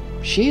head.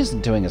 She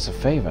isn't doing us a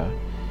favor.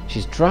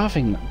 She's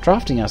drafting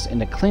us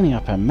into cleaning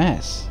up her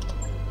mess.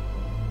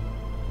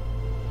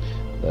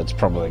 That's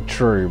probably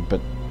true, but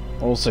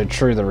also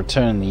true the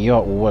return of the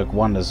yacht will work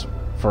wonders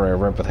for her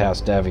rep with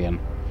House Davion.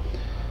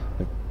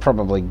 They've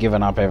probably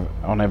given up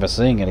on ever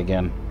seeing it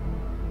again.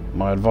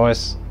 My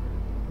advice?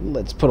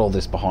 Let's put all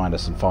this behind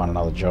us and find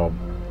another job.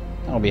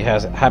 I'll be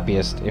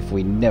happiest if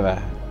we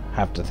never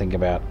have to think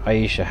about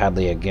Aisha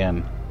Hadley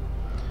again.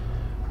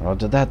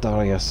 Roger that,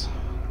 Darius.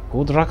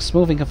 Good luck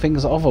smoothing your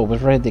fingers over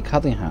with Lady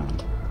Cunningham.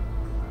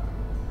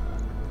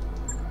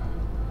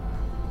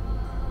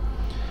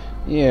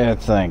 Yeah,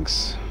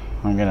 thanks.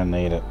 I'm gonna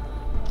need it.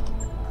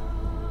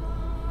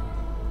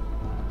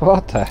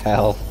 What the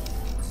hell?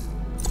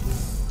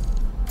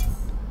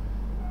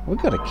 We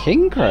got a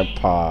king crab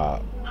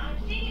part.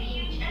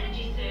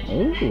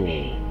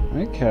 Ooh,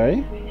 okay.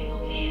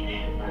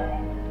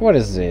 What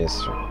is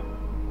this?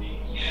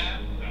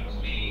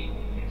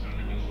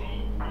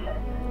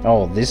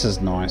 Oh, this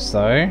is nice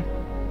though.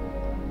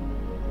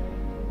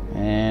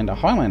 And a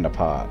Highlander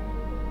part.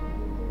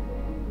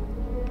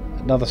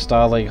 Another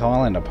Star League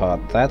Highlander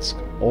part. That's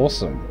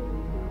awesome.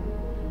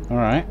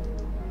 Alright.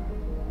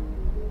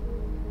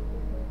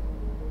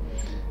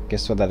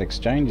 Guess where that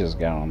exchange is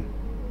going.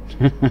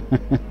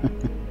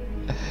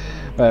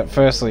 But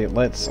firstly,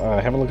 let's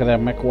have a look at our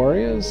mech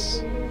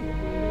warriors.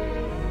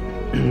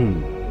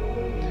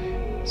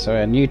 So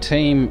our new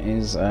team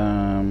is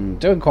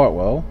doing quite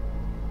well.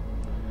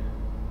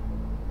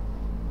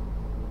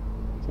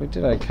 We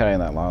did okay in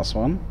that last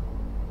one.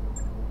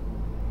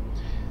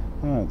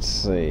 Let's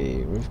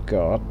see, we've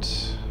got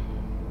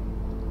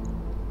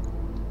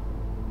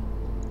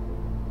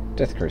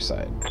Death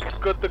Crusade.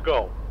 Good to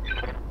go.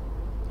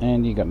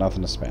 And you got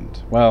nothing to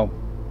spend. Well,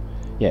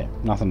 yeah,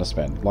 nothing to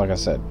spend. Like I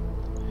said.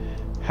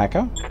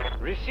 Hacker?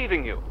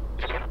 Receiving you.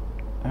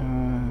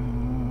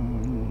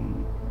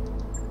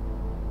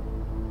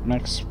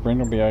 Next sprint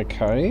will be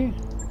okay.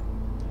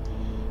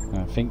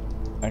 I think,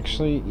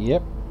 actually,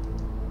 yep.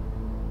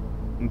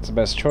 It's the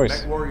best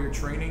choice. Mech warrior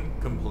training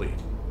complete.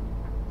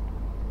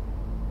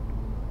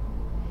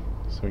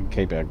 So we can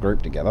keep our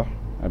group together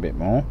a bit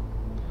more.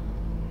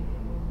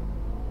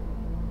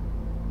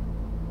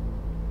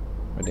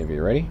 Whenever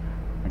you're ready.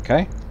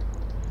 Okay.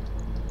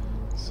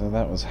 So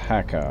that was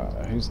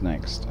Hacker. Who's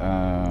next?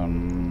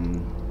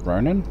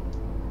 Ronan?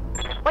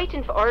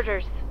 Waiting for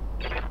orders.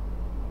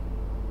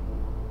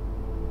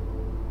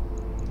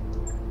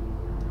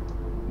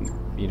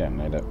 You don't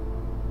need it.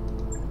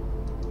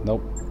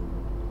 Nope.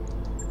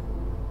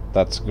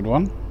 That's a good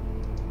one.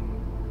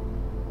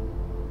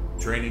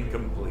 Training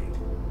complete.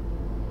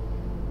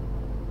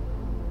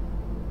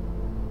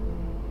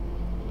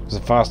 The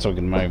faster we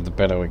can move, the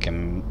better we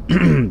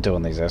can do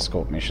on these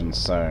escort missions,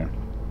 so...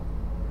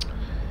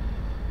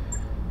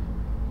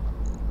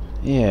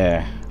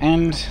 Yeah,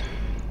 and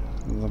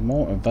the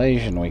more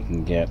evasion we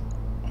can get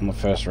on the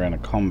first round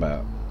of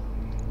combat,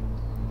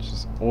 which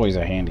is always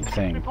a handy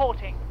thing.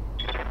 Reporting.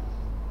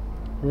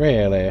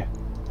 Really?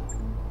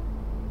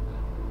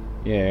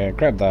 Yeah,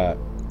 grab that.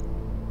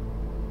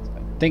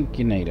 I think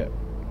you need it.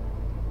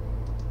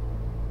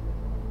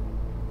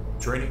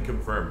 Training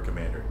confirmed,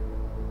 Commander.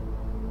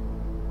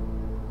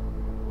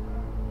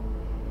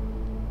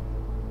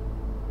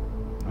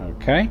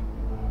 Okay.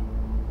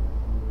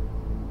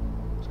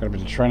 It's got a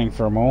bit of training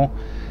for them all.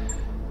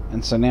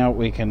 And so now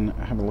we can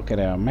have a look at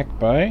our mech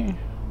bay.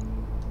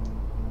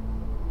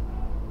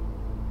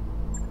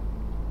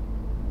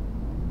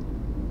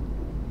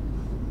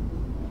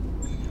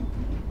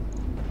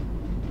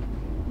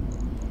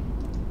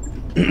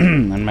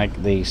 And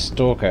make the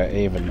Stalker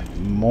even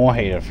more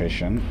heat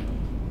efficient.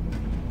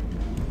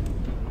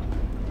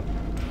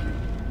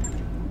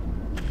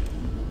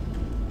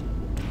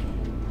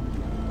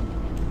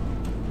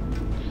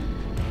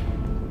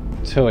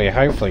 Till we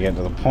hopefully get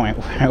to the point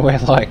where we're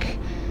like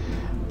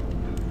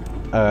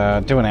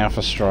doing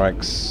alpha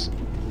strikes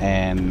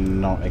and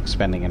not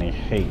expending any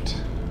heat,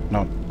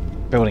 not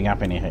building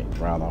up any heat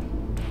rather.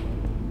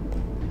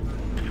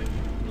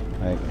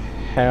 Like,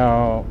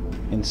 how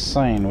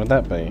insane would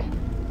that be?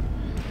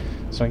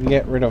 So I can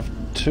get rid of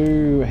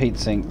 2 heat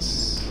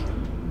sinks.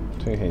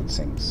 2 heat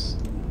sinks.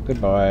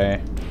 Goodbye.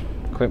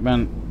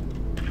 Equipment.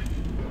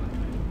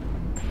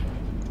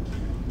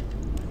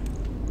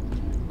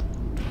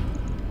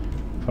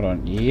 Put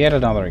on yet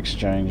another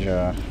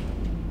exchanger.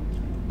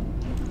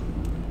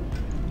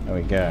 There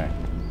we go.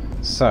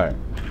 So.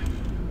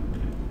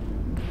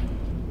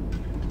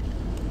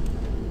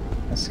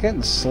 It's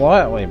getting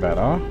slightly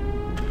better.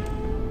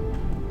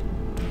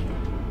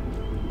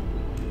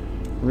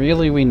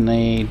 Really, we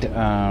need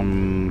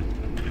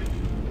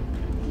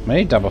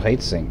double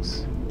heat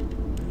sinks.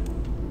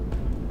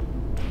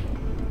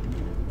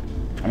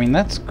 I mean,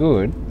 that's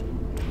good.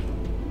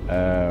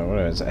 What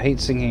is it? Heat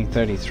sinking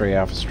 33,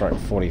 alpha strike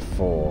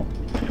 44.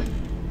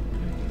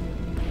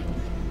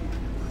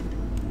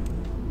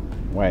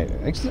 Wait,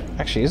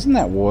 actually, isn't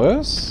that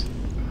worse?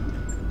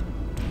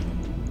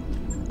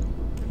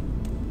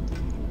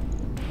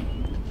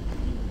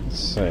 Let's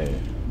see.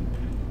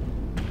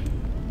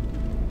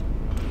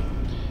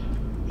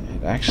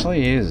 It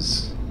actually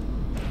is.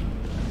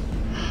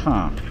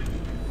 Huh.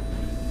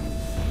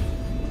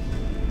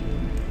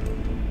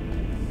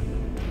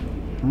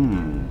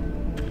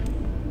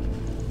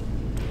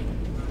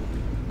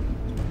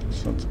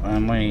 So it's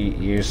only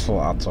useful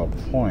up to a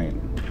point.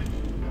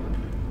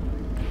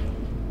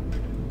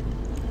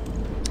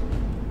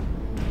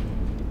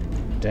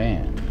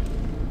 Damn.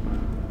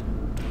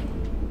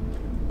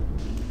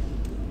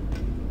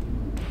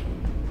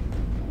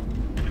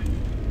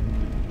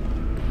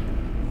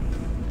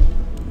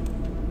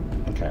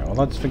 Okay, well,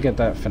 let's forget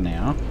that for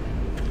now.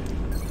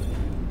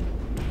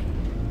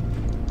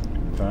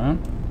 Confirm.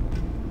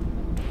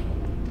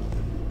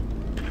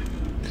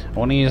 I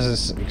want to use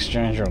this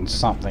exchanger on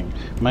something.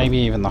 Maybe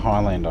even the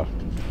Highlander.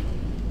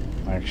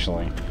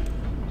 Actually.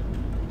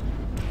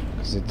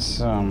 Because it's,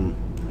 it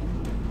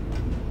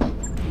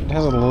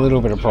has a little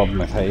bit of problem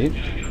with heat.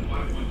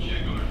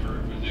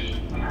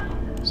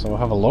 So we'll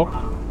have a look.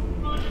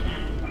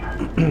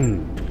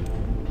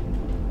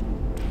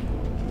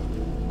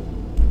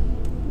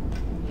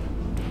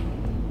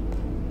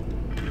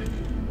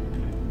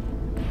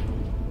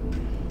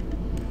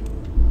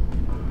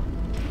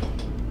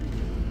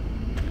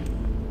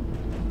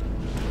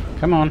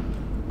 Come on.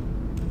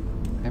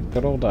 I've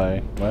got all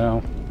day.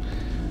 Well,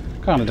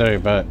 kind of do,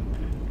 but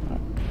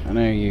I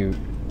know you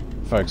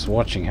folks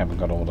watching haven't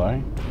got all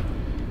day.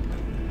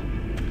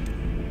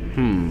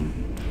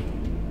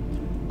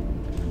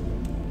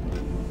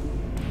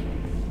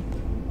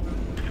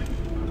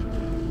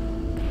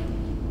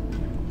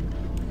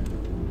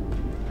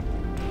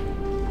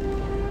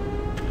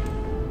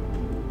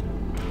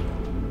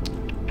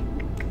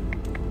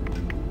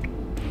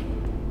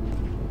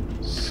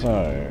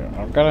 So,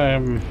 I've got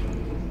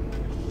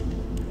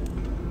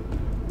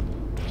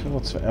two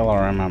lots of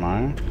LRM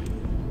ammo,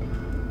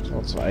 two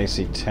lots of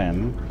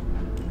AC-10.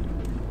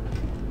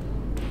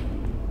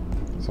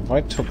 So if I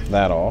took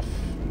that off,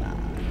 nah.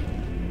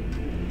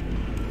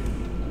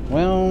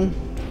 Well,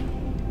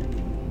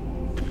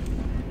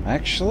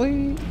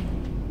 actually,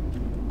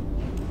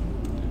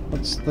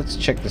 let's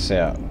check this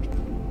out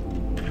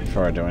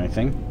before I do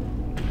anything.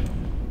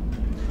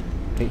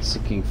 Heat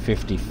seeking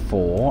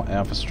 54,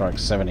 Alpha Strike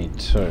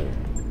 72. So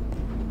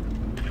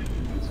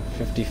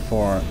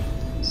 54,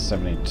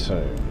 72.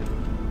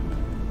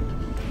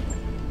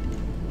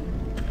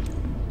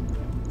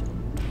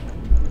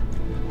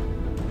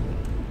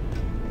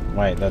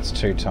 Wait, that's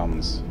 2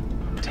 tons.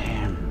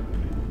 Damn.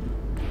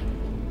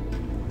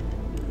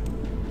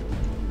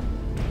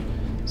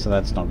 So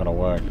that's not gonna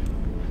work.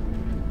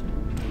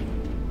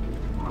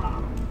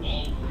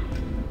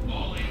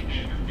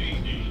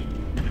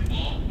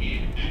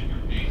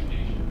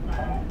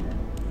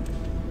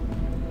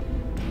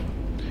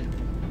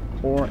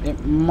 Or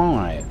it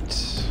might.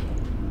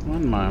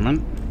 One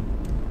moment.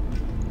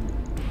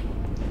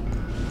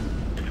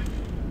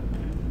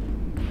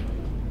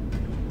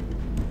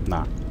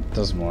 Nah,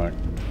 doesn't work.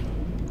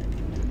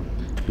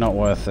 Not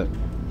worth it.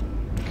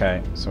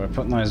 Okay, so we're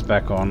putting those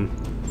back on.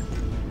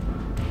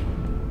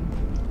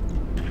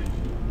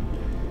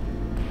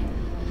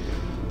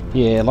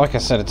 Yeah, like I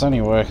said, it's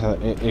only worth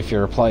it if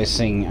you're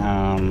replacing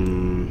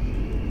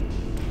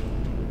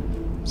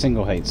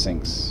single heat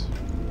sinks.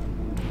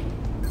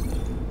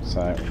 So,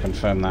 we'll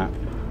confirm that.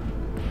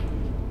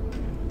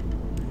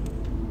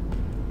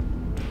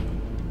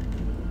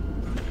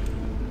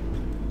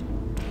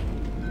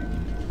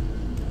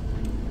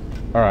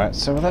 Alright,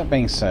 so with that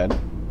being said,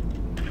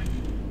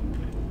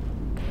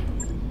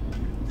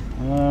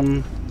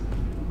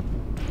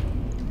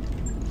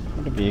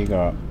 what have you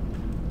got?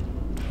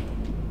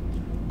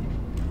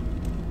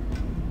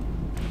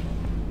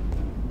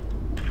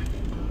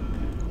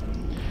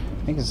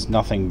 I think it's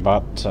nothing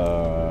but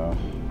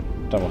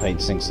double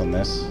heat sinks on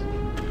this.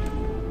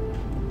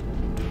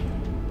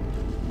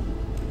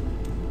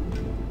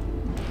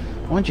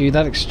 Mind you,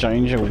 that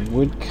exchanger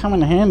would come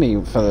in handy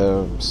for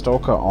the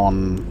Stalker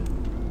on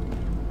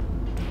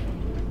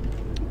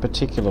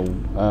particular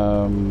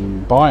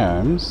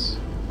biomes.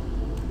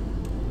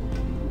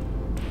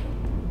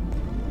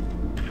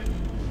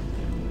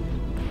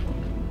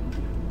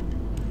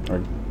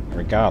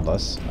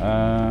 Regardless,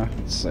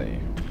 let's see.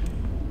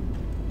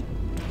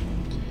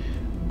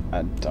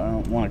 I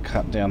don't want to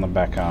cut down the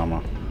back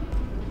armor.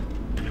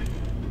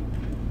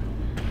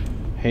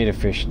 Heat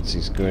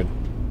efficiency's good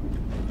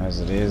as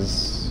it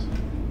is.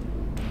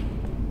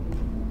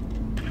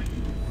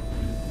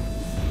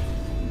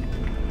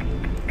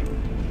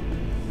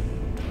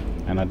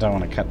 And I don't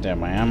want to cut down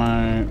my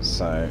ammo,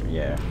 so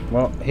yeah.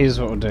 Well, here's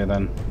what we'll do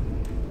then.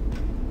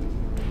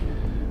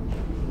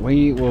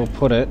 We will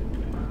put it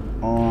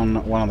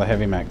on one of the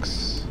heavy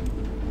mechs.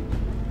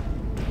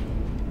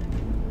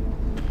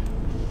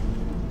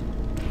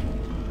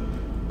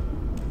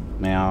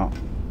 Now,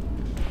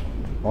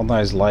 on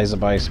those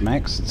laser-based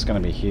mechs, it's going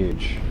to be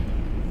huge.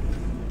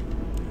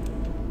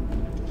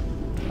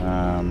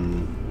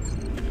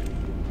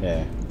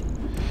 Yeah.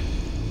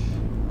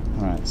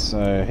 Alright,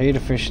 so heat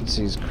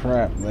efficiency's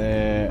crap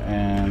there,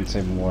 and it's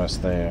even worse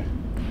there.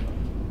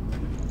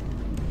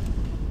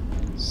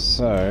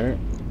 So,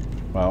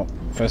 well,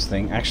 first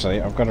thing, actually,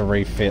 I've got to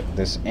refit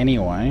this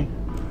anyway.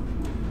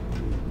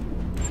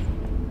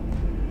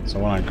 So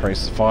I want to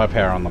increase the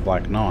firepower on the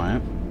Black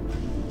Knight.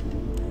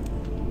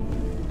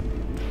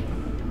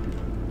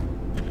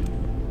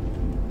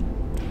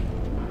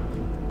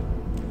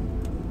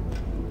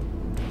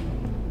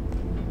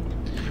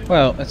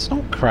 Well, it's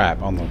not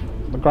crap on the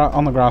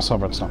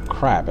Grasshopper. It's not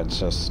crap. It's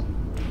just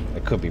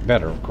it could be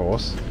better, of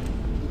course.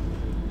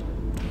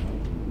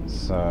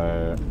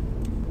 So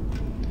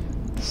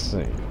let's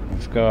see.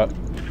 We've got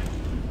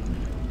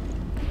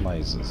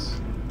lasers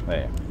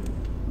there.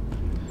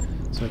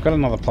 So we've got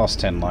another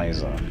 +10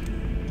 laser,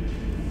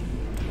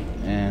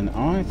 and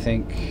I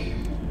think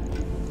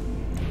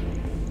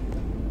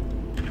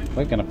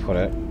we're going to put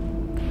it.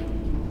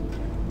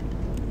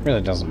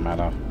 Really doesn't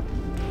matter.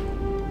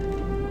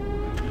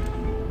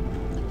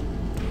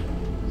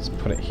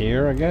 Put it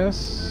here, I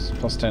guess.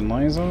 +10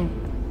 laser.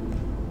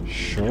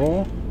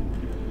 Sure.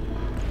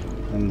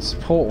 And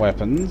support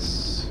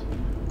weapons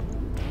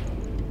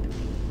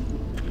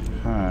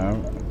have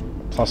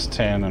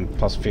 +10 and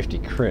 +50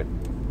 crit.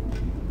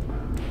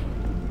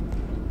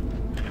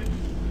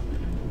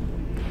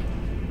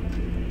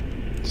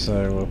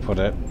 So we'll put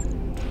it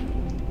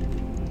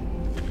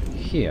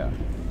here.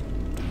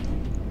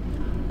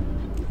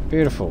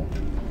 Beautiful.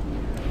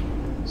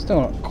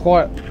 Still not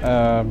quite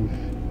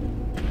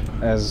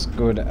as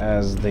good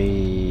as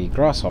the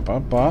Grasshopper,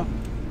 but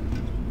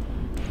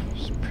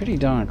it's pretty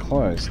darn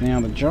close. Now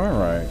the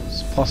gyro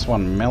is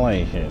 +1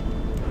 melee hit.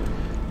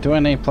 Do I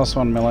need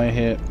 +1 melee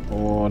hit,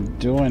 or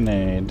do I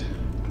need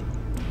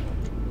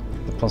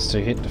the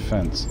 +2 hit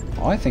defense?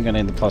 I think I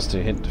need the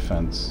 +2 hit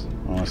defense,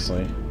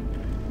 honestly.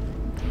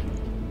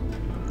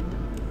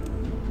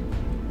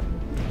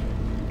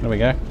 There we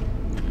go.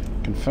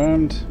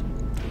 Confirmed.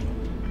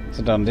 It's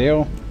a done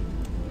deal.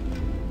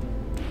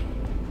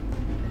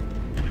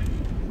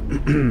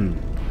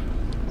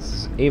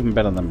 It's even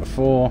better than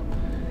before.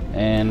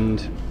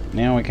 And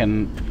now we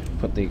can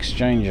put the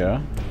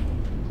exchanger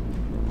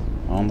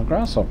on the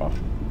grasshopper.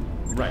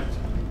 Right.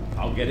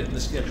 I'll get it in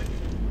the schedule.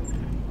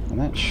 And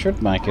that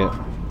should make it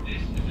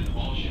This is an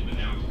all-ship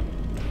announcement.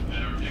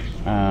 At our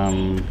next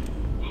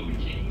we'll be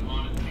taking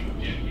on a new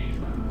decade.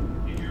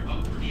 If you're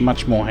up for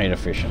much more heat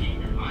efficient.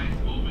 keep your eyes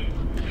open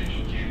for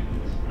potential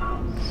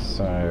candidates.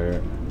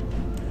 So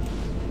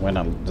when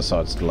it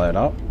decides to load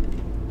up,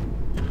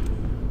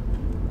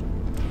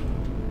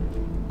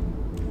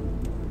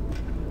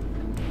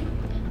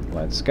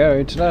 let's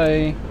go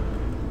today.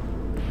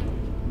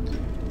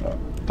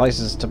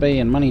 Places to be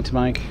and money to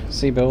make.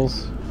 Sea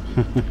bills.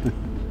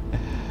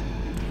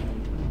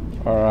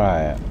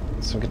 Alright,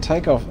 so we could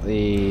take off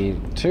the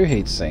 2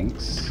 heat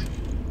sinks,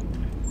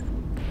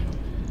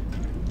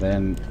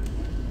 then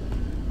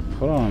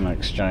put on an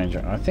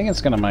exchanger. I think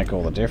it's going to make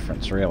all the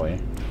difference, really.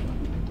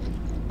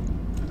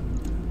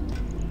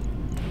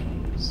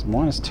 It's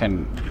minus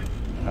 10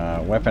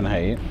 weapon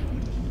heat.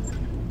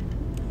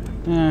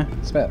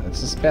 It's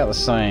just about the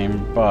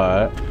same,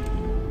 but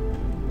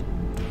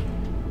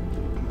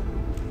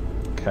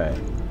okay.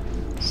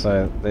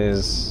 So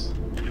there's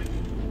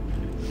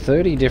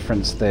 30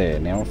 difference there.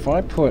 Now if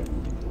I put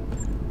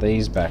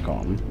these back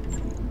on,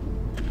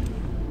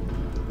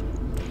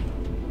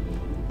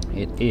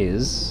 it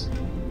is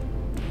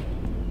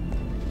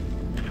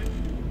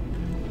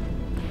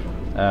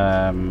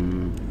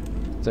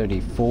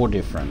 34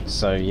 difference.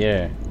 So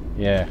yeah,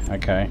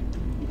 okay.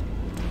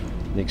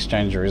 The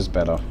exchanger is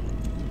better.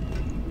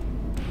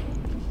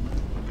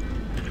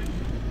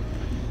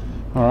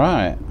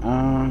 Alright,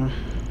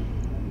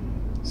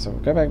 so we'll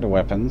go back to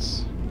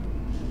weapons.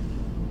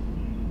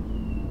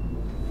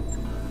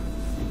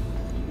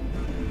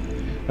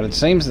 But it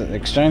seems that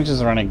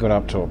exchanges are only good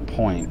up to a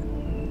point,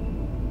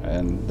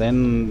 and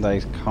then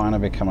they kind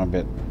of become a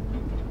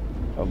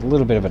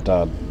little bit of a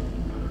dud.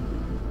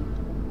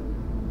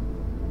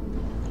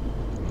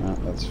 No,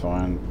 that's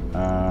fine.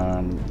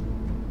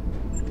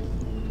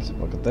 Let's have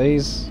a look at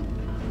these.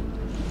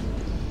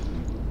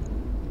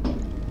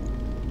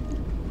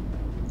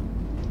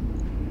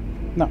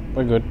 No,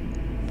 we're good.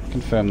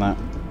 Confirm that.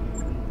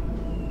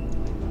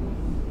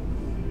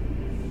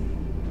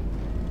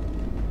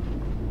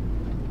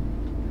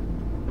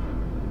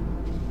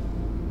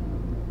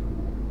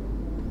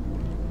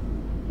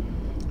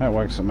 That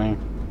works for me.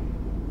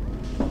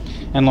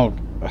 And look,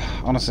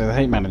 honestly, the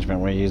heat management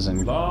we're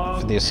using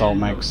for the assault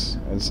mechs,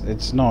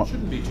 it's not.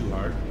 Shouldn't be too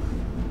hard.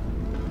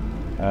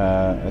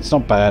 It's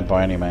not bad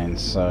by any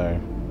means. So,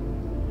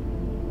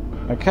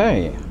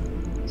 okay.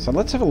 So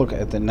let's have a look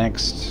at the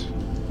next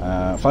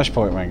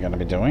Flashpoint we're going to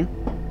be doing.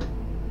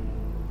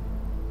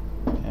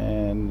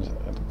 And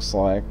it looks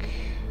like,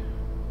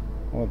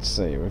 let's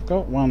see, we've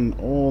got one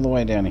all the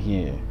way down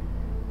here.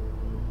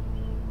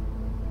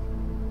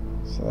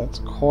 So that's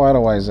quite a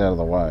ways out of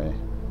the way.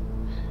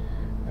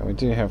 And we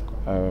do have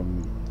a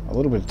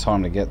little bit of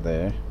time to get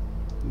there.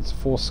 It's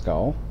 4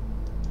 skull.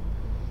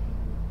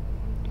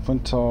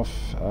 Flintoff,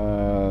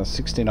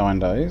 69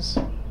 days.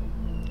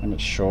 And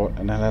it's short,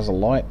 and it has a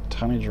light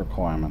tonnage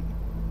requirement.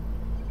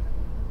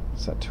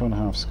 It's at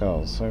 2.5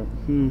 skulls. So,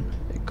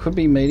 it could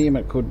be medium,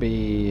 it could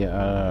be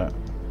a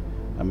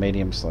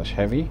medium /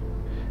 heavy.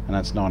 And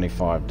that's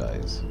 95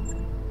 days.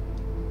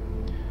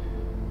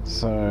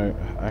 So,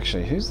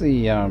 actually, who's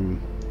the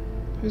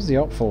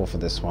op for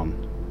this one?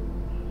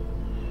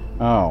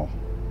 Oh,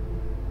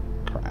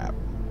 crap.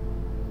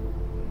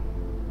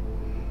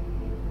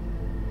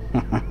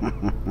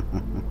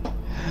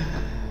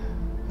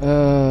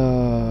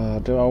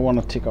 Do I want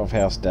to tick off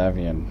House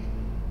Davian?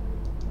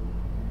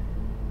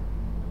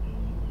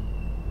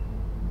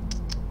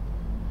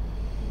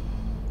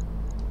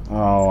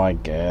 Oh, I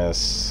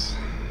guess.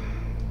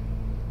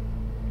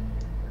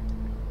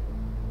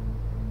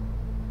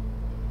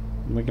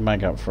 We can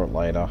make up for it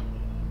later.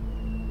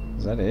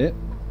 Is that it?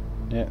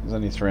 Yeah, there's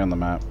only 3 on the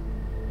map.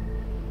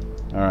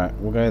 Alright,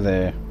 we'll go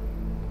there.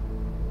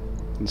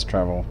 Let's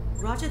travel.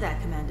 Roger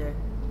that, Commander.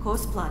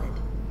 Course plotted.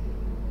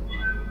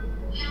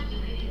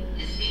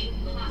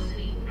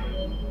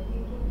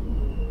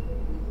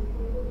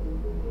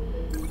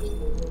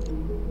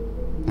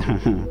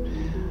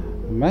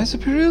 My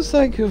superiors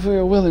thank you for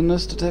your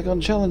willingness to take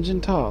on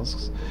challenging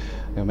tasks.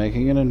 You're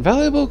making an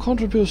invaluable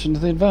contribution to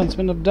the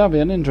advancement of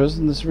Davian interests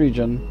in this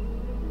region.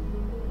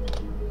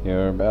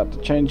 You're about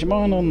to change your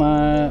mind on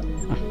that.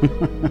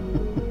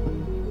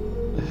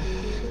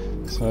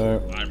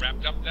 So, I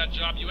wrapped up that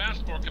job you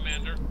asked for,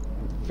 Commander.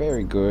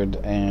 very good,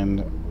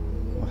 and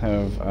we'll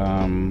have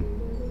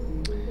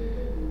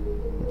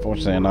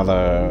unfortunately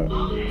another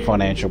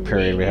financial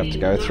period we have to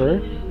go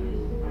through.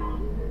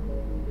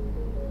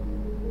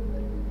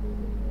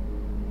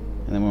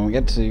 And then when we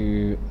get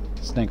to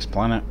this next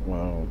planet,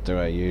 we'll do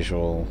our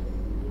usual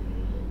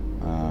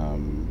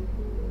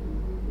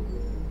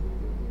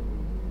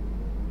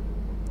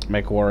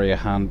mech warrior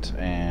hunt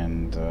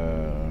and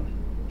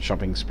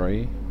shopping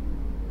spree.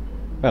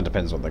 That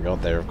depends what they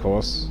got there, of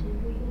course.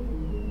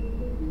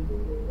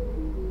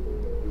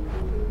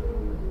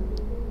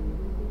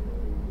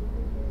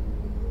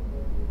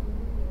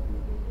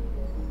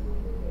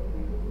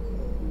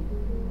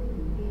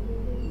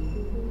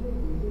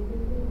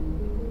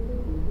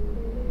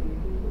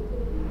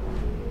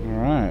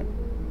 Alright.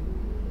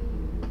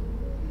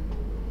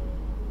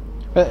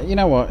 But you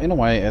know what, in a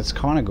way it's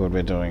kind of good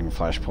we're doing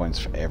flashpoints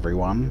for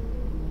everyone.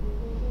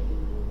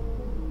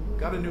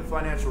 Got a new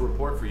financial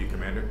report for you,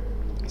 Commander.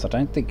 So I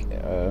don't think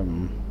there's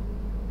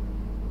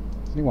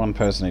only one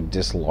person who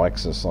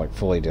dislikes us, like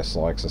fully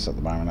dislikes us at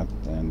the moment,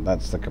 and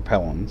that's the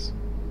Capellans.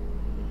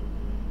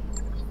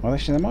 Well,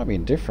 actually, they might be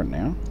indifferent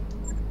now.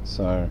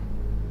 So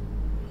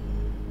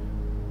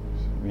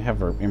we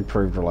have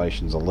improved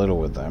relations a little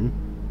with them.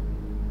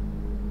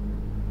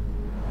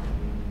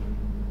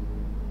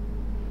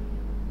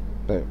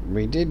 But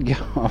we did go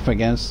up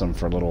against them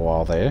for a little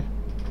while there.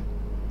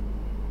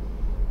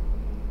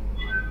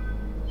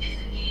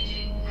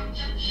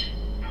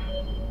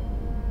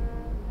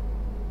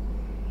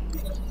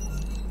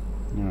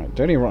 Alright,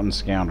 dirty rotten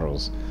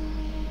scoundrels.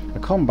 A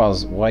comms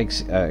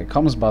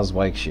buzz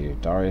wakes you.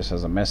 Darius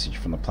has a message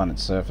from the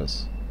planet's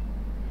surface.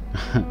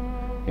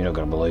 You're not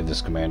gonna believe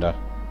this, Commander.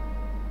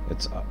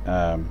 It's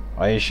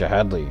Aisha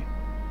Hadley.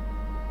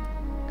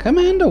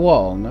 Commander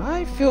Wong,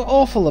 I feel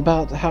awful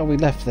about how we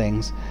left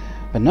things,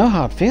 but no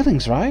hard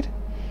feelings, right?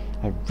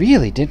 I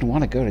really didn't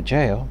want to go to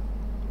jail.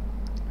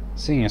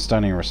 Seeing a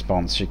stunning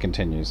response, she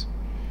continues.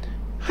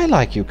 I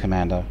like you,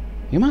 Commander.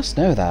 You must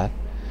know that.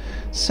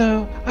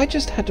 So, I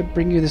just had to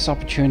bring you this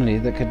opportunity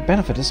that could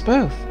benefit us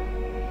both.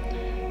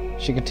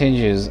 She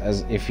continues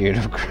as if you'd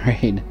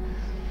agreed.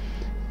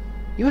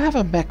 You have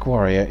a mech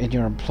warrior in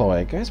your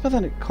employ, goes by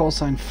the call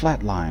sign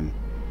Flatline.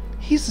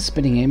 He's the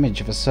spinning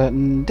image of a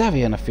certain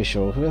Davian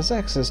official who has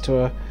access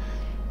to a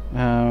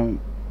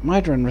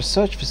Mydran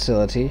research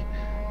facility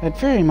I'd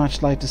very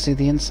much like to see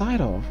the inside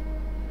of.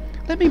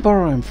 Let me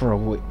borrow him for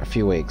a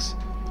few weeks.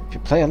 If you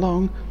play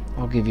along,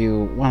 I'll give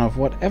you one of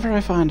whatever I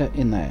find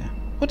in there.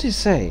 What do you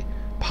say?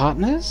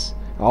 Partners?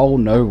 Oh,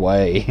 no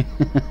way.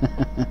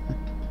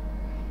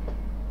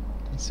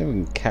 Let's see if we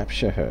can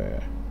capture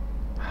her.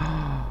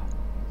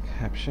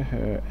 Capture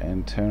her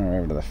and turn her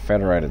over to the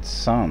Federated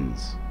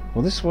Suns.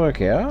 Will this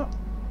work out?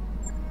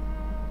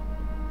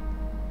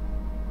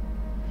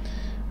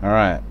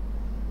 Alright.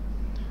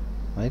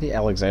 Lady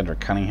Alexandra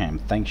Cunningham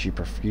thanks you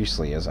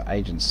profusely as her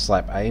agents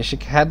slap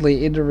Aisha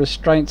Hadley into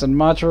restraints and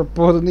march her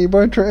aboard the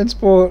Nebo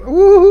transport.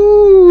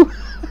 Woohoo!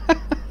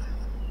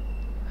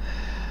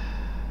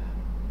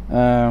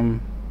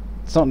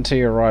 It's not until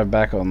you arrive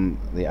back on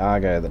the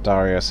Argo that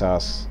Darius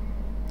asks,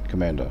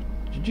 Commander,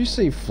 did you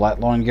see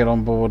Flatline get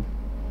on board?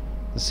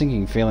 The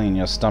sinking feeling in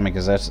your stomach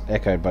is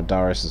echoed by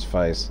Darius's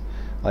face.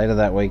 Later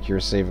that week you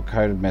receive a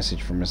coded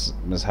message from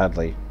Ms.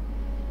 Hadley.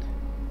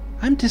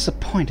 I'm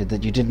disappointed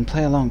that you didn't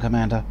play along,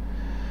 Commander,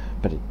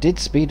 but it did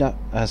speed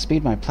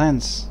my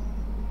plans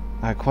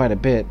quite a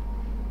bit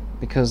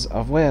because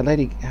of where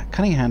Lady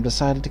Cunningham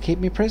decided to keep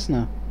me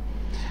prisoner.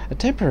 A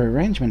temporary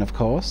arrangement, of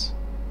course.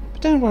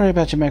 But don't worry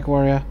about your mech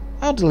warrior.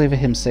 I'll deliver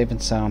him safe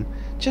and sound,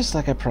 just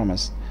like I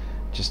promised,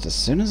 just as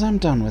soon as I'm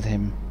done with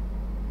him.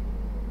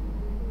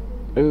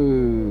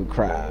 Ooh,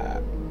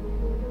 crap.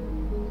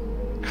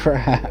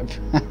 Crap.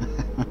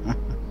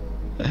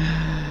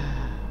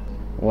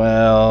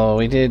 Well,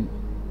 we did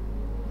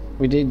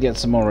get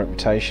some more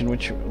reputation,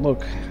 which,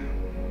 look,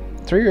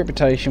 3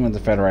 reputation with the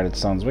Federated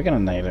Suns, we're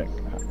going to need it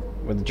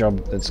with the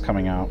job that's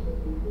coming up.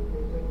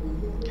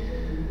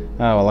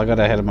 Oh, well, I got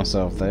ahead of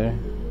myself there.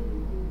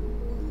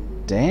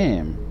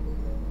 Damn.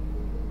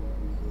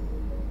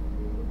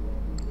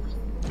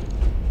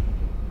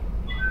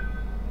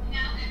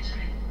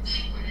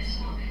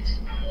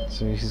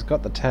 So he's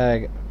got the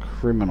tag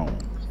criminal.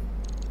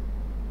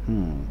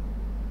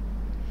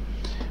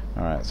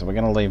 Alright, so we're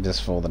going to leave this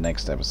for the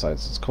next episode.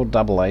 So it's called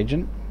Double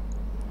Agent.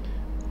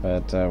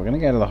 But we're going to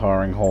go to the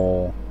hiring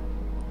hall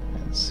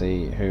and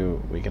see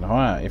who we can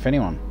hire, if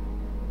anyone.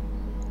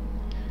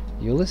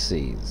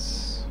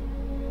 Ulysses.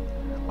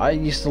 I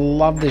used to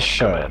love this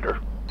show. Commander.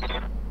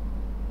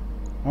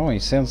 Oh, he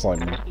sounds like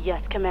me.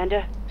 Yes,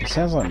 Commander. He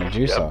sounds like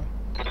Medusa.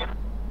 Yep.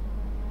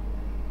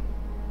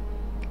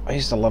 I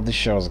used to love this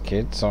show as a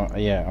kid, so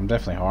yeah, I'm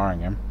definitely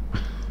hiring him.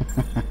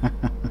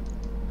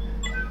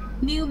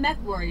 New mech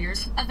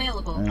warriors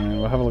available. And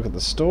we'll have a look at the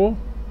store.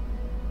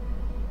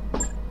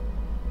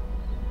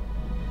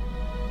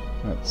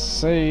 Let's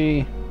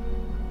see.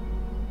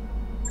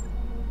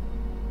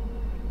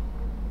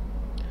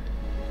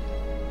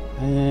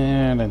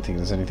 And I don't think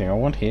there's anything I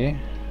want here.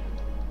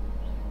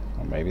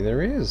 Or maybe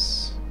there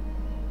is.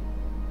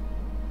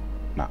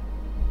 No.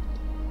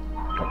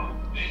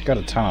 Got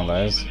a ton of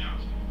those.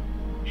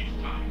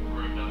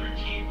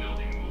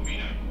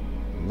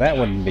 That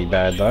wouldn't be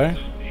bad though.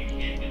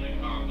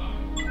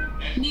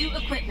 New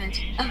equipment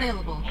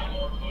available.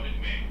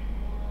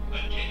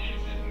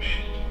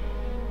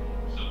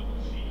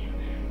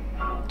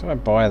 Do I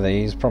buy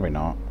these? Probably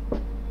not.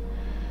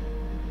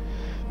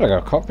 I got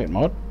a cockpit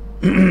mod.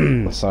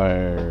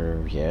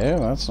 So, yeah,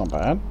 that's not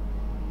bad.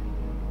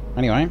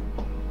 Anyway,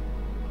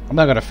 I'm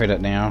not going to fit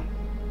it now.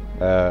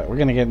 We're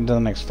going to get into the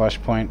next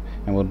Flashpoint,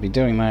 and we'll be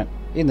doing that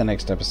in the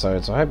next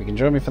episode. So I hope you can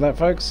join me for that,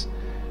 folks.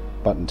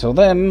 But until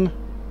then,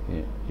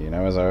 you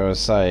know, as I always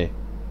say,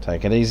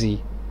 take it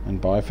easy,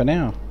 and bye for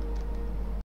now.